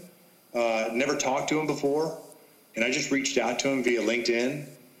Kevin, never talked to him before, and I just reached out to him via LinkedIn,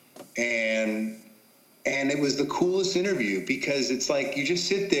 and it was the coolest interview because it's like you just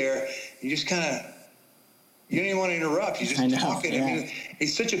sit there, you just kind of, you don't even want to interrupt. You just talking. I mean,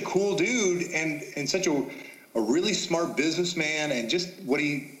 he's such a cool dude and such a really smart businessman, and just what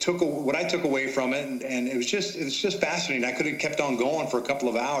I took away from it, and it was just fascinating. I could have kept on going for a couple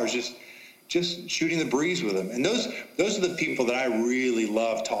of hours, just shooting the breeze with him. And those are the people that I really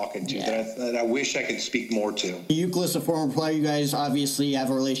love talking to, that I wish I could speak more to. Youkilis, a former player, you guys obviously have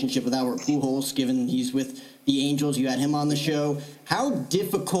a relationship with Albert Pujols, given he's with the Angels. You had him on the show. How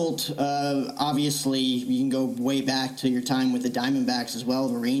difficult, obviously, you can go way back to your time with the Diamondbacks as well,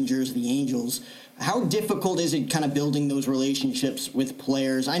 the Rangers, the Angels. How difficult is it kind of building those relationships with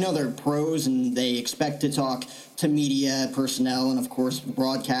players? I know they're pros and they expect to talk to media personnel and, of course,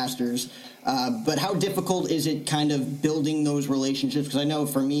 broadcasters. But how difficult is it kind of building those relationships? Because I know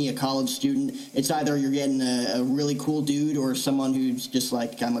for me, a college student, it's either you're getting a really cool dude or someone who's just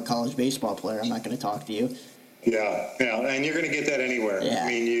like, I'm a college baseball player, I'm not going to talk to you. Yeah, and you're going to get that anywhere. Yeah. I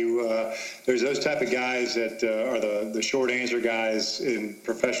mean, there's those type of guys that are the short answer guys in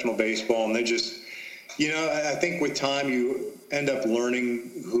professional baseball, and they just, I think with time you end up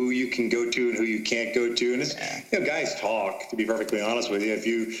learning who you can go to and who you can't go to, and it's guys talk. To be perfectly honest with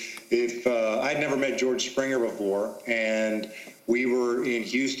you, if I'd never met George Springer before, and we were in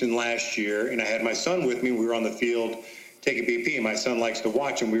Houston last year, and I had my son with me. We were on the field taking BP, and my son likes to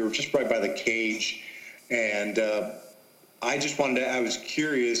watch, and we were just right by the cage. And I was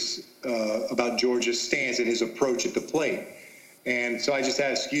curious about George's stance and his approach at the plate. And so I just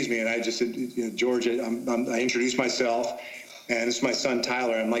asked, excuse me, and I just said, George, I introduced myself, and this is my son,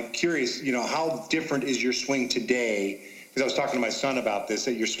 Tyler. I'm like curious, how different is your swing today? Because I was talking to my son about this,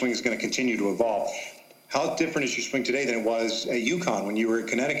 that your swing is going to continue to evolve. How different is your swing today than it was at UConn when you were at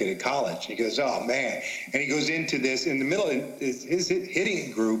Connecticut at college? He goes, oh, man. And he goes into this, in the middle of his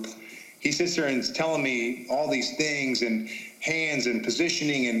hitting group, he sits there and is telling me all these things and hands and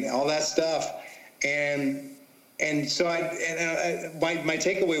positioning and all that stuff. And so my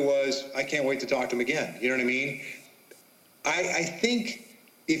takeaway was, I can't wait to talk to him again. You know what I mean? I think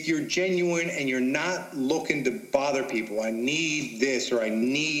if you're genuine and you're not looking to bother people, I need this or I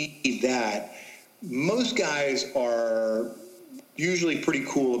need that, most guys are usually pretty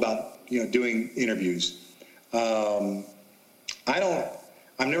cool about, doing interviews.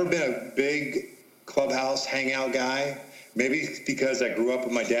 I've never been a big clubhouse hangout guy, maybe because I grew up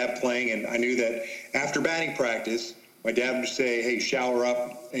with my dad playing, and I knew that after batting practice, my dad would say, hey, shower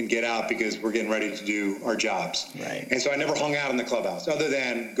up and get out because we're getting ready to do our jobs. Right. And so I never hung out in the clubhouse other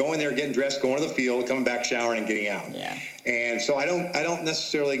than going there, getting dressed, going to the field, coming back, showering, and getting out. Yeah. And so I don't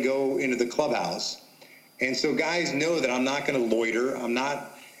necessarily go into the clubhouse. And so guys know that I'm not going to loiter.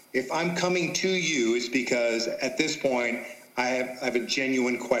 If I'm coming to you, it's because at this point, I have a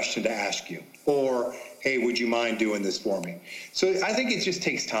genuine question to ask you, or, hey, would you mind doing this for me? So I think it just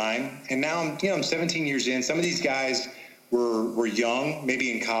takes time. And now I'm 17 years in. Some of these guys were young,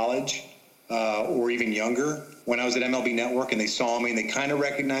 maybe in college, or even younger when I was at MLB Network, and they saw me and they kind of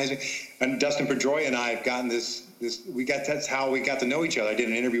recognized me. And Dustin Pedroia and I have gotten that's how we got to know each other. I did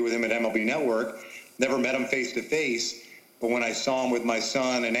an interview with him at MLB Network, never met him face to face. But when I saw him with my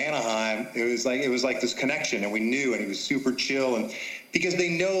son in Anaheim, it was like this connection, and we knew, and he was super chill, and because they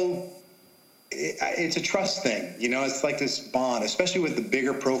know it's a trust thing, it's like this bond, especially with the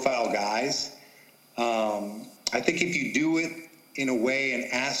bigger profile guys. I think if you do it in a way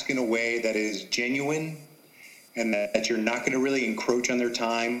and ask in a way that is genuine, and that you're not going to really encroach on their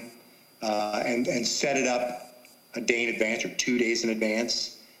time, and set it up a day in advance or 2 days in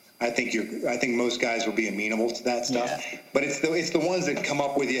advance. I think most guys will be amenable to that stuff, but it's the ones that come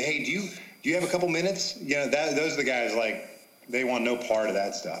up with you. Hey, do you have a couple minutes? Those are the guys they want no part of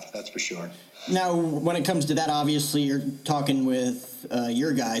that stuff. That's for sure. Now, when it comes to that, obviously you're talking with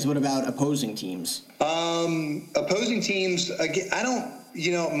your guys. What about opposing teams? Opposing teams, again, I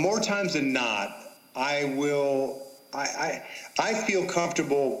don't. More times than not, I will. I feel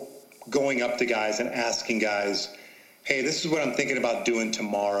comfortable going up to guys and asking guys, hey, this is what I'm thinking about doing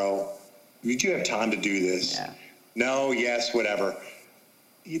tomorrow. Would you have time to do this? Yeah. No, yes, whatever.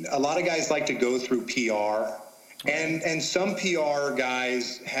 A lot of guys like to go through PR, and some PR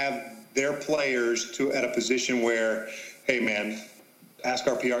guys have their players at a position where, hey, man, ask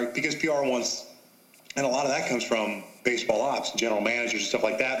our PR, because PR wants, and a lot of that comes from baseball ops, general managers and stuff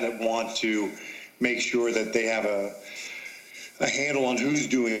like that want to make sure that they have a handle on who's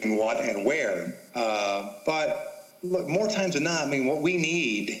doing what and where. But look, more times than not, what we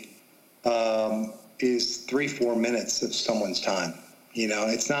need is 3-4 minutes of someone's time.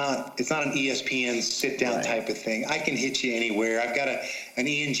 It's not an ESPN sit down type of thing. I can hit you anywhere. I've got an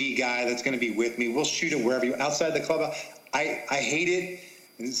E&G guy that's going to be with me. We'll shoot it wherever outside the clubhouse. I hate it,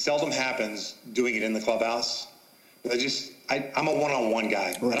 and it seldom happens doing it in the clubhouse. But I'm a one-on-one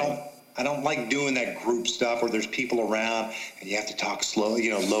guy. Right. I don't like doing that group stuff where there's people around and you have to talk slowly,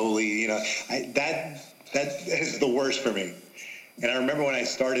 lowly. That is the worst for me. And I remember when I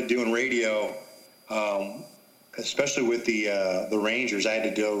started doing radio, especially with the Rangers, I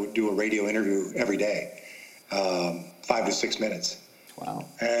had to do a radio interview every day, 5 to 6 minutes. Wow.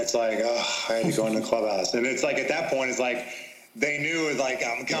 And it's like, oh, I had to go in the clubhouse. And it's like, at that point, it's like, they knew it was like,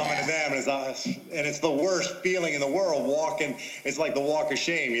 I'm coming to them. And it's the worst feeling in the world, walking. It's like the walk of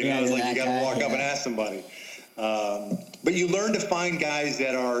shame, you know? It's like you got to walk up and ask somebody. But you learn to find guys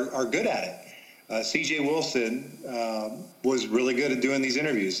that are good at it. C.J. Wilson was really good at doing these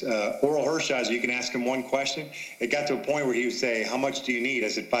interviews. Oral Hershiser, you can ask him one question. It got to a point where he would say, how much do you need? I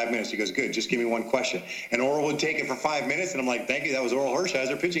said, 5 minutes. He goes, good, just give me one question. And Oral would take it for 5 minutes, and I'm like, thank you. That was Oral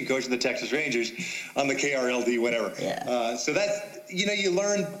Hershiser, pitching coach of the Texas Rangers on the KRLD, whatever. Yeah. So that's, you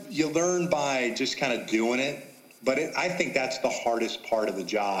learn by just kind of doing it. But I think that's the hardest part of the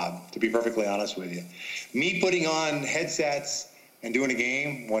job, to be perfectly honest with you. Me putting on headsets and doing a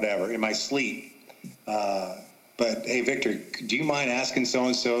game, whatever, in my sleep. But hey, Victor, do you mind asking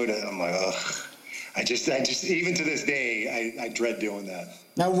so-and-so to, I'm like, ugh. I just, even to this day, I dread doing that.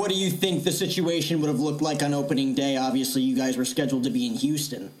 Now, what do you think the situation would have looked like on opening day? Obviously, you guys were scheduled to be in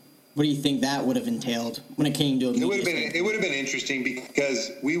Houston. What do you think that would have entailed when it came to a media standpoint? It would have been interesting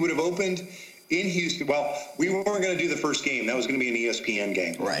because we would have opened in Houston. Well, we weren't going to do the first game. That was going to be an ESPN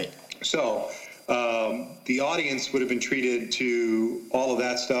game. Right. So the audience would have been treated to all of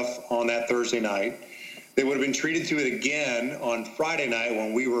that stuff on that Thursday night. They would have been treated to it again on Friday night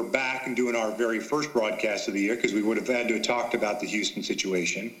when we were back and doing our very first broadcast of the year, because we would have had to have talked about the Houston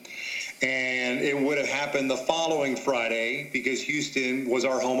situation. And it would have happened the following Friday because Houston was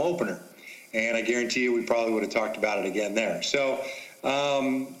our home opener. And I guarantee you we probably would have talked about it again there. So,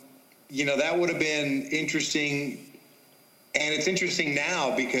 that would have been interesting. And it's interesting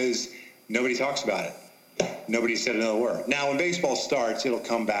now because nobody talks about it. Nobody said another word. Now, when baseball starts, it'll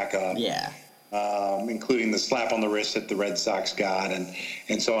come back up. Yeah. Including the slap on the wrist that the Red Sox got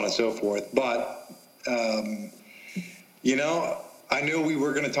and so on and so forth. But, I knew we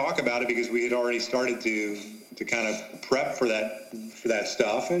were going to talk about it because we had already started to kind of prep for that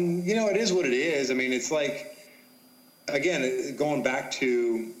stuff. And, it is what it is. I mean, it's like, again, going back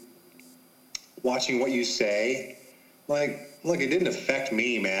to watching what you say, like, look, it didn't affect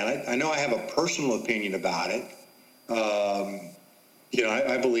me, man. I know I have a personal opinion about it.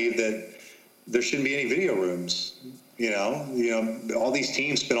 I believe that there shouldn't be any video rooms. All these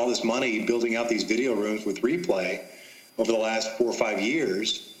teams spend all this money building out these video rooms with replay over the last 4 or 5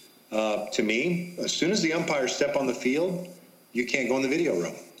 years. To me, as soon as the umpires step on the field, you can't go in the video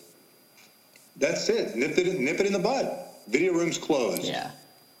room. That's it. Nip it in the bud. Video room's closed. Yeah.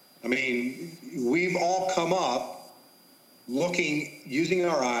 I mean, we've all come up using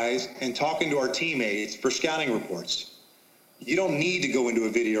our eyes and talking to our teammates for scouting reports. You don't need to go into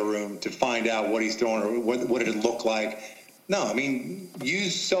a video room to find out what he's throwing or what it look like. No, I mean,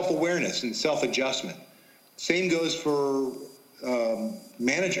 use self-awareness and self-adjustment. Same goes for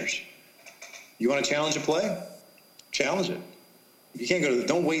managers. You want to challenge a play? Challenge it. You can't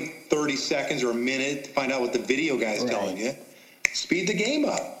don't wait 30 seconds or a minute to find out what the video guy's telling you. Speed the game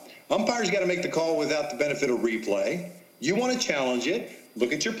up. Umpires got to make the call without the benefit of replay. You want to challenge it.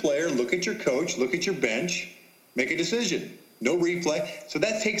 Look at your player, look at your coach, look at your bench, make a decision. No replay. So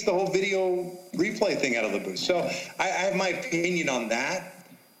that takes the whole video replay thing out of the booth. So I have my opinion on that.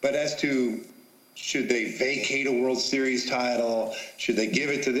 But as to should they vacate a World Series title? Should they give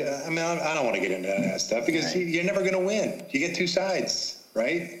it to I don't want to get into that stuff because you're never going to win. You get two sides,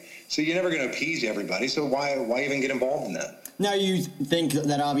 right? So you're never going to appease everybody. So why even get involved in that? Now you think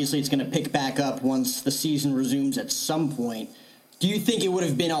that obviously it's going to pick back up once the season resumes at some point. Do you think it would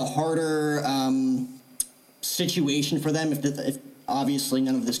have been a harder situation for them if obviously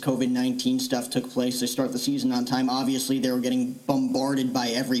none of this COVID-19 stuff took place? They start the season on time. Obviously they were getting bombarded by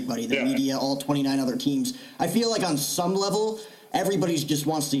everybody, the media, all 29 other teams. I feel like on some level everybody just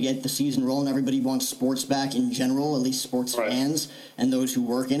wants to get the season rolling. Everybody wants sports back in general, at least sports fans and those who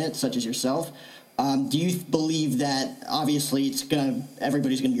work in it, such as yourself. Do you believe that obviously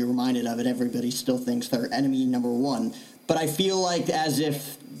everybody's going to be reminded of it? Everybody still thinks they're enemy number one. But I feel like as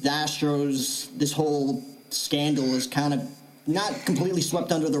if the Astros, this whole scandal is kind of not completely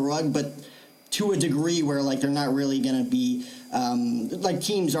swept under the rug, but to a degree where like they're not really going to be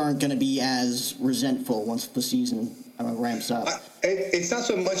teams aren't going to be as resentful once the season ramps up. It's not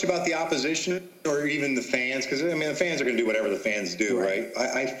so much about the opposition or even the fans, because the fans are going to do whatever the fans do, right?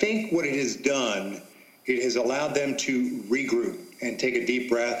 I think what it has done, it has allowed them to regroup and take a deep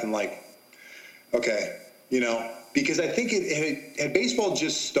breath and because I think had baseball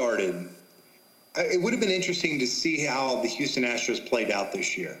just started, it would have been interesting to see how the Houston Astros played out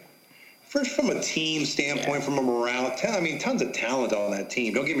this year. First, from a team standpoint, from a morale, tons of talent on that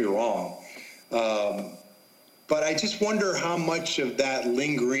team. Don't get me wrong. But I just wonder how much of that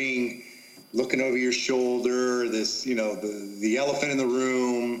lingering looking over your shoulder, this, the elephant in the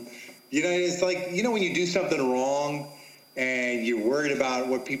room. It's like, when you do something wrong and you're worried about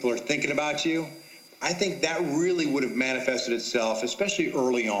what people are thinking about you, I think that really would have manifested itself, especially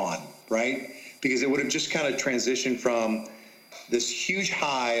early on, right? Because it would have just kind of transitioned from this huge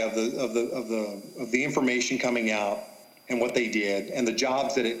high of the information coming out and what they did and the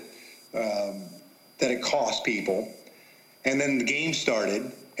jobs that it cost people, and then the game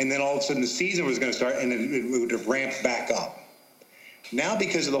started, and then all of a sudden the season was going to start, and it would have ramped back up. Now,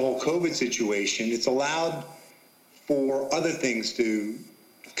 because of the whole COVID situation, it's allowed for other things to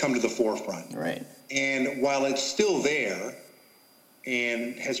come to the forefront. Right. And while it's still there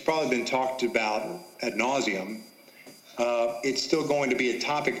and has probably been talked about ad nauseum, it's still going to be a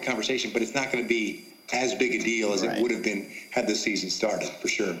topic of conversation, but it's not going to be as big a deal as it would have been had the season started, for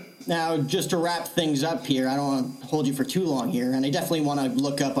sure. Now, just to wrap things up here, I don't want to hold you for too long here, and I definitely want to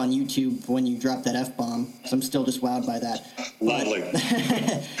look up on YouTube when you drop that F-bomb, because I'm still just wowed by that. Lovely.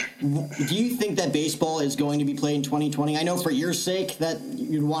 Do you think that baseball is going to be played in 2020? I know for your sake that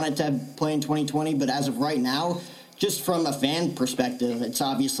you'd want it to play in 2020, but as of right now, just from a fan perspective, it's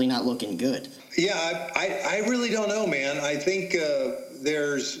obviously not looking good. Yeah, I really don't know, man. I think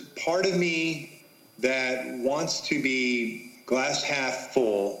there's part of me that wants to be glass half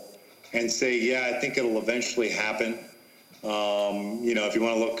full and say, yeah, I think it'll eventually happen. If you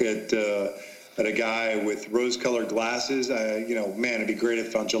want to look at a guy with rose-colored glasses, man, it'd be great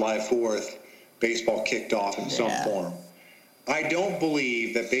if on July 4th, baseball kicked off in some form. I don't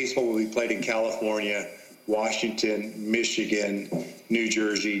believe that baseball will be played in California, Washington, Michigan, New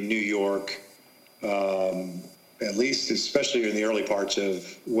Jersey, New York, at least especially in the early parts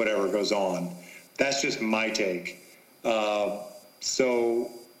of whatever goes on. That's just my take. So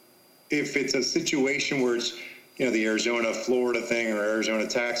if it's a situation where it's, the Arizona-Florida thing or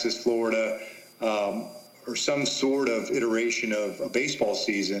Arizona-Texas, Florida, or some sort of iteration of a baseball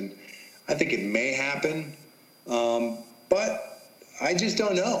season, I think it may happen. But I just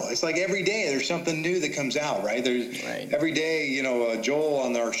don't know. It's like every day there's something new that comes out, right? Every day, Joel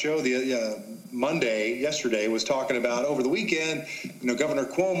on our show yesterday was talking about over the weekend, Governor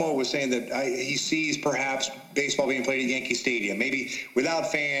Cuomo was saying that he sees perhaps baseball being played at Yankee Stadium, maybe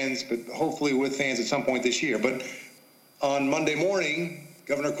without fans, but hopefully with fans at some point this year. But on Monday morning,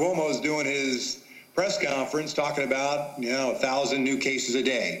 Governor Cuomo is doing his press conference talking about, 1,000 new cases a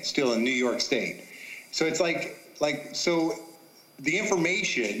day, still in New York State. So it's so the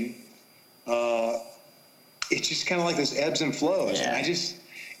information, it's just kind of like this ebbs and flows. Yeah. And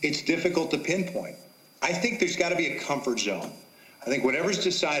it's difficult to pinpoint. I think there's got to be a comfort zone. I think whatever's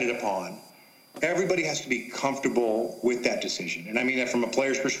decided upon, everybody has to be comfortable with that decision. And I mean that from a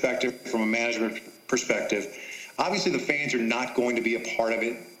player's perspective, from a management perspective. Obviously, the fans are not going to be a part of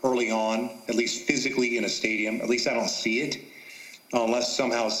it early on, at least physically in a stadium. At least I don't see it, unless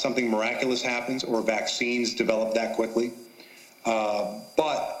somehow something miraculous happens or vaccines develop that quickly.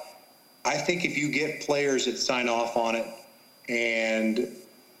 But I think if you get players that sign off on it and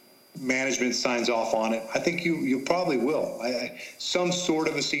management signs off on it, I think you probably will. Some sort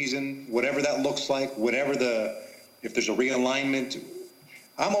of a season, whatever that looks like, if there's a realignment,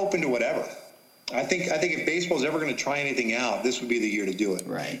 I'm open to whatever. I think if baseball's ever going to try anything out, this would be the year to do it.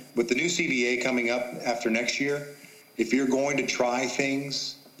 Right. With the new CBA coming up after next year, if you're going to try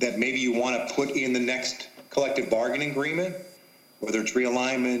things that maybe you want to put in the next collective bargaining agreement, whether it's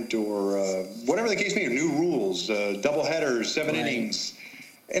realignment or whatever the case may be, new rules, double headers, 7 innings,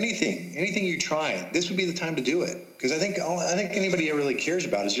 anything you try, this would be the time to do it. Because I think anybody really cares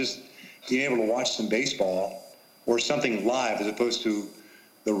about is just being able to watch some baseball or something live as opposed to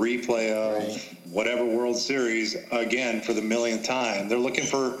the replay of whatever World Series again for the millionth time. They're looking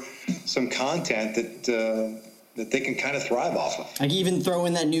for some content that they can kind of thrive off of. I can even throw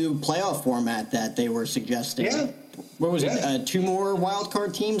in that new playoff format that they were suggesting. Yeah. What was it? 2 more wild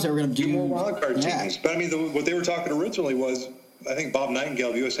card teams? They were going to do 2 more wild card teams. But I mean, what they were talking originally was, I think Bob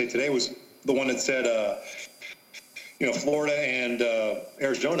Nightingale of USA Today was the one that said, Florida and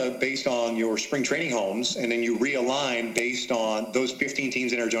Arizona based on your spring training homes, and then you realign based on those 15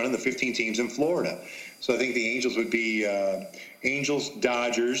 teams in Arizona and the 15 teams in Florida. So I think the Angels would be Angels,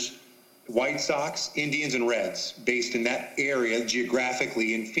 Dodgers, White Sox, Indians, and Reds based in that area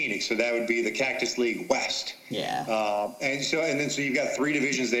geographically in Phoenix. So that would be the Cactus League West. Yeah. And so you've got 3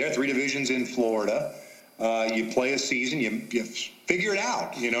 divisions there, 3 divisions in Florida. You play a season, you figure it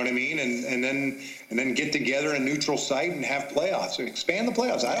out, you know what I mean? And then get together in a neutral site and have playoffs. So expand the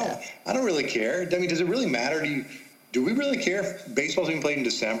playoffs. I don't really care. I mean, does it really matter? Do we really care if baseball's being played in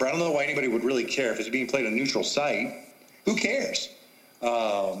December? I don't know why anybody would really care if it's being played on a neutral site. Who cares?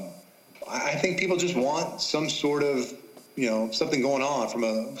 I think people just want some sort of, something going on from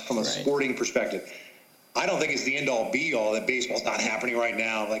a sporting perspective. I don't think it's the end-all, be-all that baseball's not happening right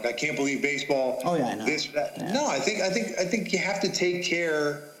now. Like, I can't believe baseball. Oh, yeah, I know. This, that. Yeah. No, I think you have to take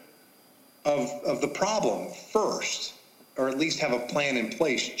care of the problem first, or at least have a plan in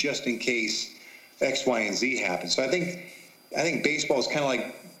place just in case X, Y, and Z happens. So I think baseball is kind of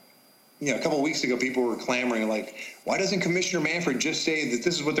like, a couple of weeks ago, people were clamoring, like, why doesn't Commissioner Manfred just say that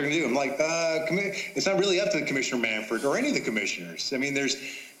this is what they're going to do? I'm like, it's not really up to Commissioner Manfred or any of the commissioners. I mean,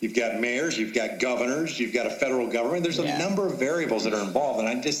 you've got mayors, you've got governors, you've got a federal government. There's a number of variables that are involved. And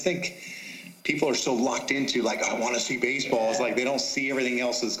I just think people are so locked into, like, I want to see baseball. It's like they don't see everything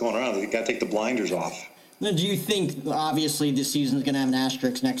else that's going on. They've got to take the blinders off. Now, do you think, obviously, this season is going to have an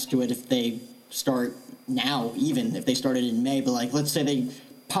asterisk next to it if they start now, even if they started in May, but, like, let's say they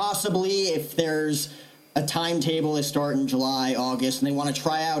possibly, if there's a timetable, they start in July, August, and they want to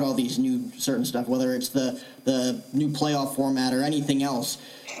try out all these new certain stuff, whether it's the new playoff format or anything else.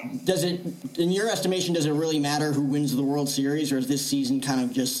 Does it, in your estimation, does it really matter who wins the World Series, or is this season kind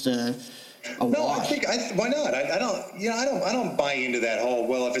of just a wash? No, I think why not? I don't buy into that whole,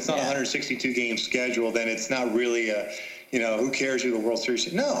 well, if it's not a 162 game schedule, then it's not really a, who cares who the World Series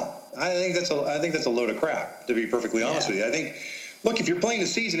is? No, I think that's a load of crap, to be perfectly honest with you. I think, look, if you're playing the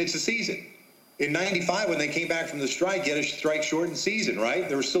season, it's a season. In 95, when they came back from the strike, you had a strike-shortened season, right?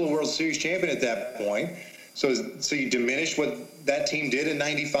 There was still a World Series champion at that point. So you diminish what that team did in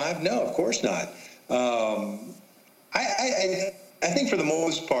 95? No, of course not. I think for the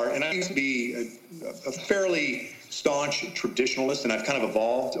most part, and I used to be a fairly staunch traditionalist, and I've kind of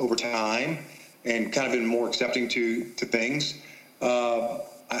evolved over time and kind of been more accepting to things.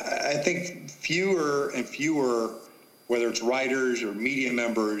 I think fewer and fewer, whether it's writers or media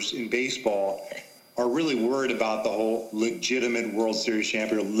members in baseball, are really worried about the whole legitimate World Series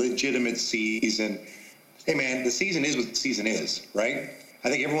champion, legitimate season. Hey, man, the season is what the season is, right? I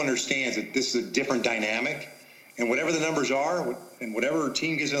think everyone understands that this is a different dynamic, and whatever the numbers are, and whatever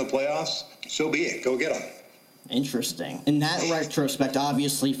team gets in the playoffs, so be it. Go get them. Interesting. In that retrospect,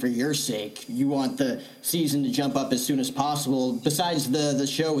 obviously, for your sake, you want the season to jump up as soon as possible. Besides the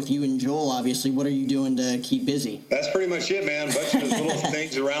show with you and Joel, obviously, what are you doing to keep busy? That's pretty much it, man. A bunch of little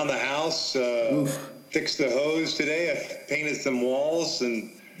things around the house. Fixed the hose today. I painted some walls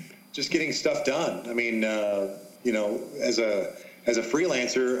and just getting stuff done. I mean, as a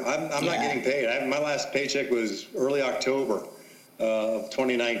freelancer, I'm not getting paid. My last paycheck was early October of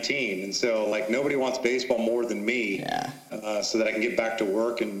 2019, and so like nobody wants baseball more than me, so that I can get back to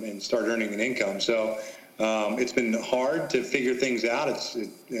work and start earning an income. So it's been hard to figure things out.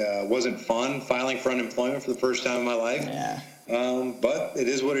 It wasn't fun filing for unemployment for the first time in my life. But it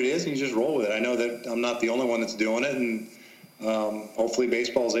is what it is, and you just roll with it. I know that I'm not the only one that's doing it, and hopefully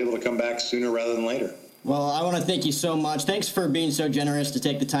baseball is able to come back sooner rather than later. Well, I want to thank you so much. Thanks for being so generous to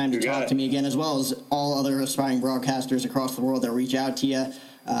take the time to talk to me again, as well as all other aspiring broadcasters across the world that reach out to you.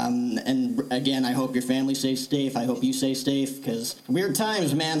 And again, I hope your family stays safe. I hope you stay safe, because weird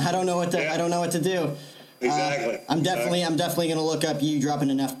times, man. I don't know what to do. Exactly. I'm definitely going to look up you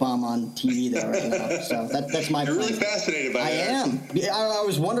dropping an F-bomb on TV there right now. So that's my plan. You're really fascinated by that. I am. I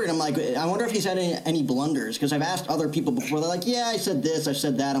was wondering, I'm like, I wonder if he's had any blunders, because I've asked other people before. They're like, yeah, I said this, I've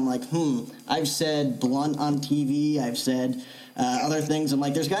said that. I'm like, I've said blunt on TV. I've said other things. I'm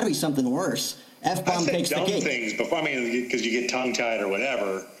like, there's got to be something worse. F-bomb takes the cake. I've said dumb things before. I mean, because you get tongue-tied or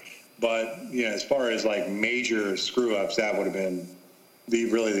whatever. But, as far as, like, major screw-ups, that would have been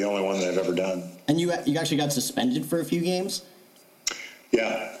really the only one that I've ever done. And you actually got suspended for a few games?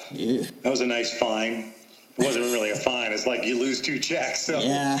 Yeah. That was a nice fine. It wasn't really a fine. It's like you lose 2 checks, so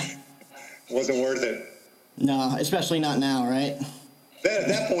it wasn't worth it. No, especially not now, right? At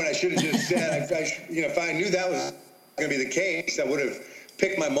that point, I should have just said, if I knew that was going to be the case, I would have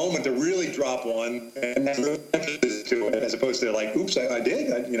picked my moment to really drop one and emphasis to it, as opposed to like, oops, I did,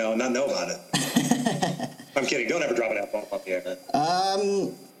 not know about it. I'm kidding. Don't ever drop an F-bomb on the air.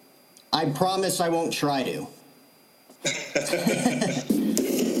 I promise I won't try to. I'm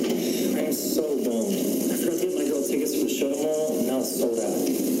so bummed. I forgot to get my girl tickets for the show tomorrow, and now it's sold out.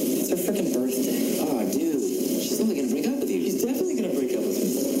 It's her freaking birthday. Oh, dude. She's only going to break up with you. She's definitely going to break up with me.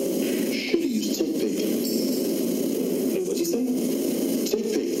 Should've used TickPick. Wait, what'd you say?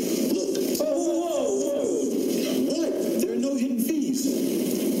 TickPick. Look. Whoa. What? There are no hidden fees.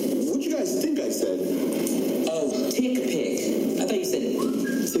 What'd you guys think I said? Oh, TickPick. I thought you said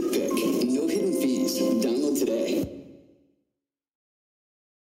TickPick. No hidden fees. Download today.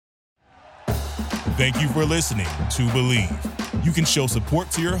 Thank you for listening to Believe. You can show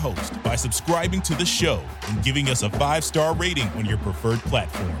support to your host by subscribing to the show and giving us a 5-star rating on your preferred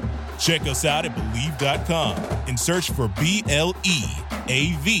platform. Check us out at Believe.com and search for BLEAV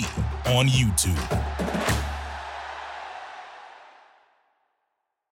on YouTube.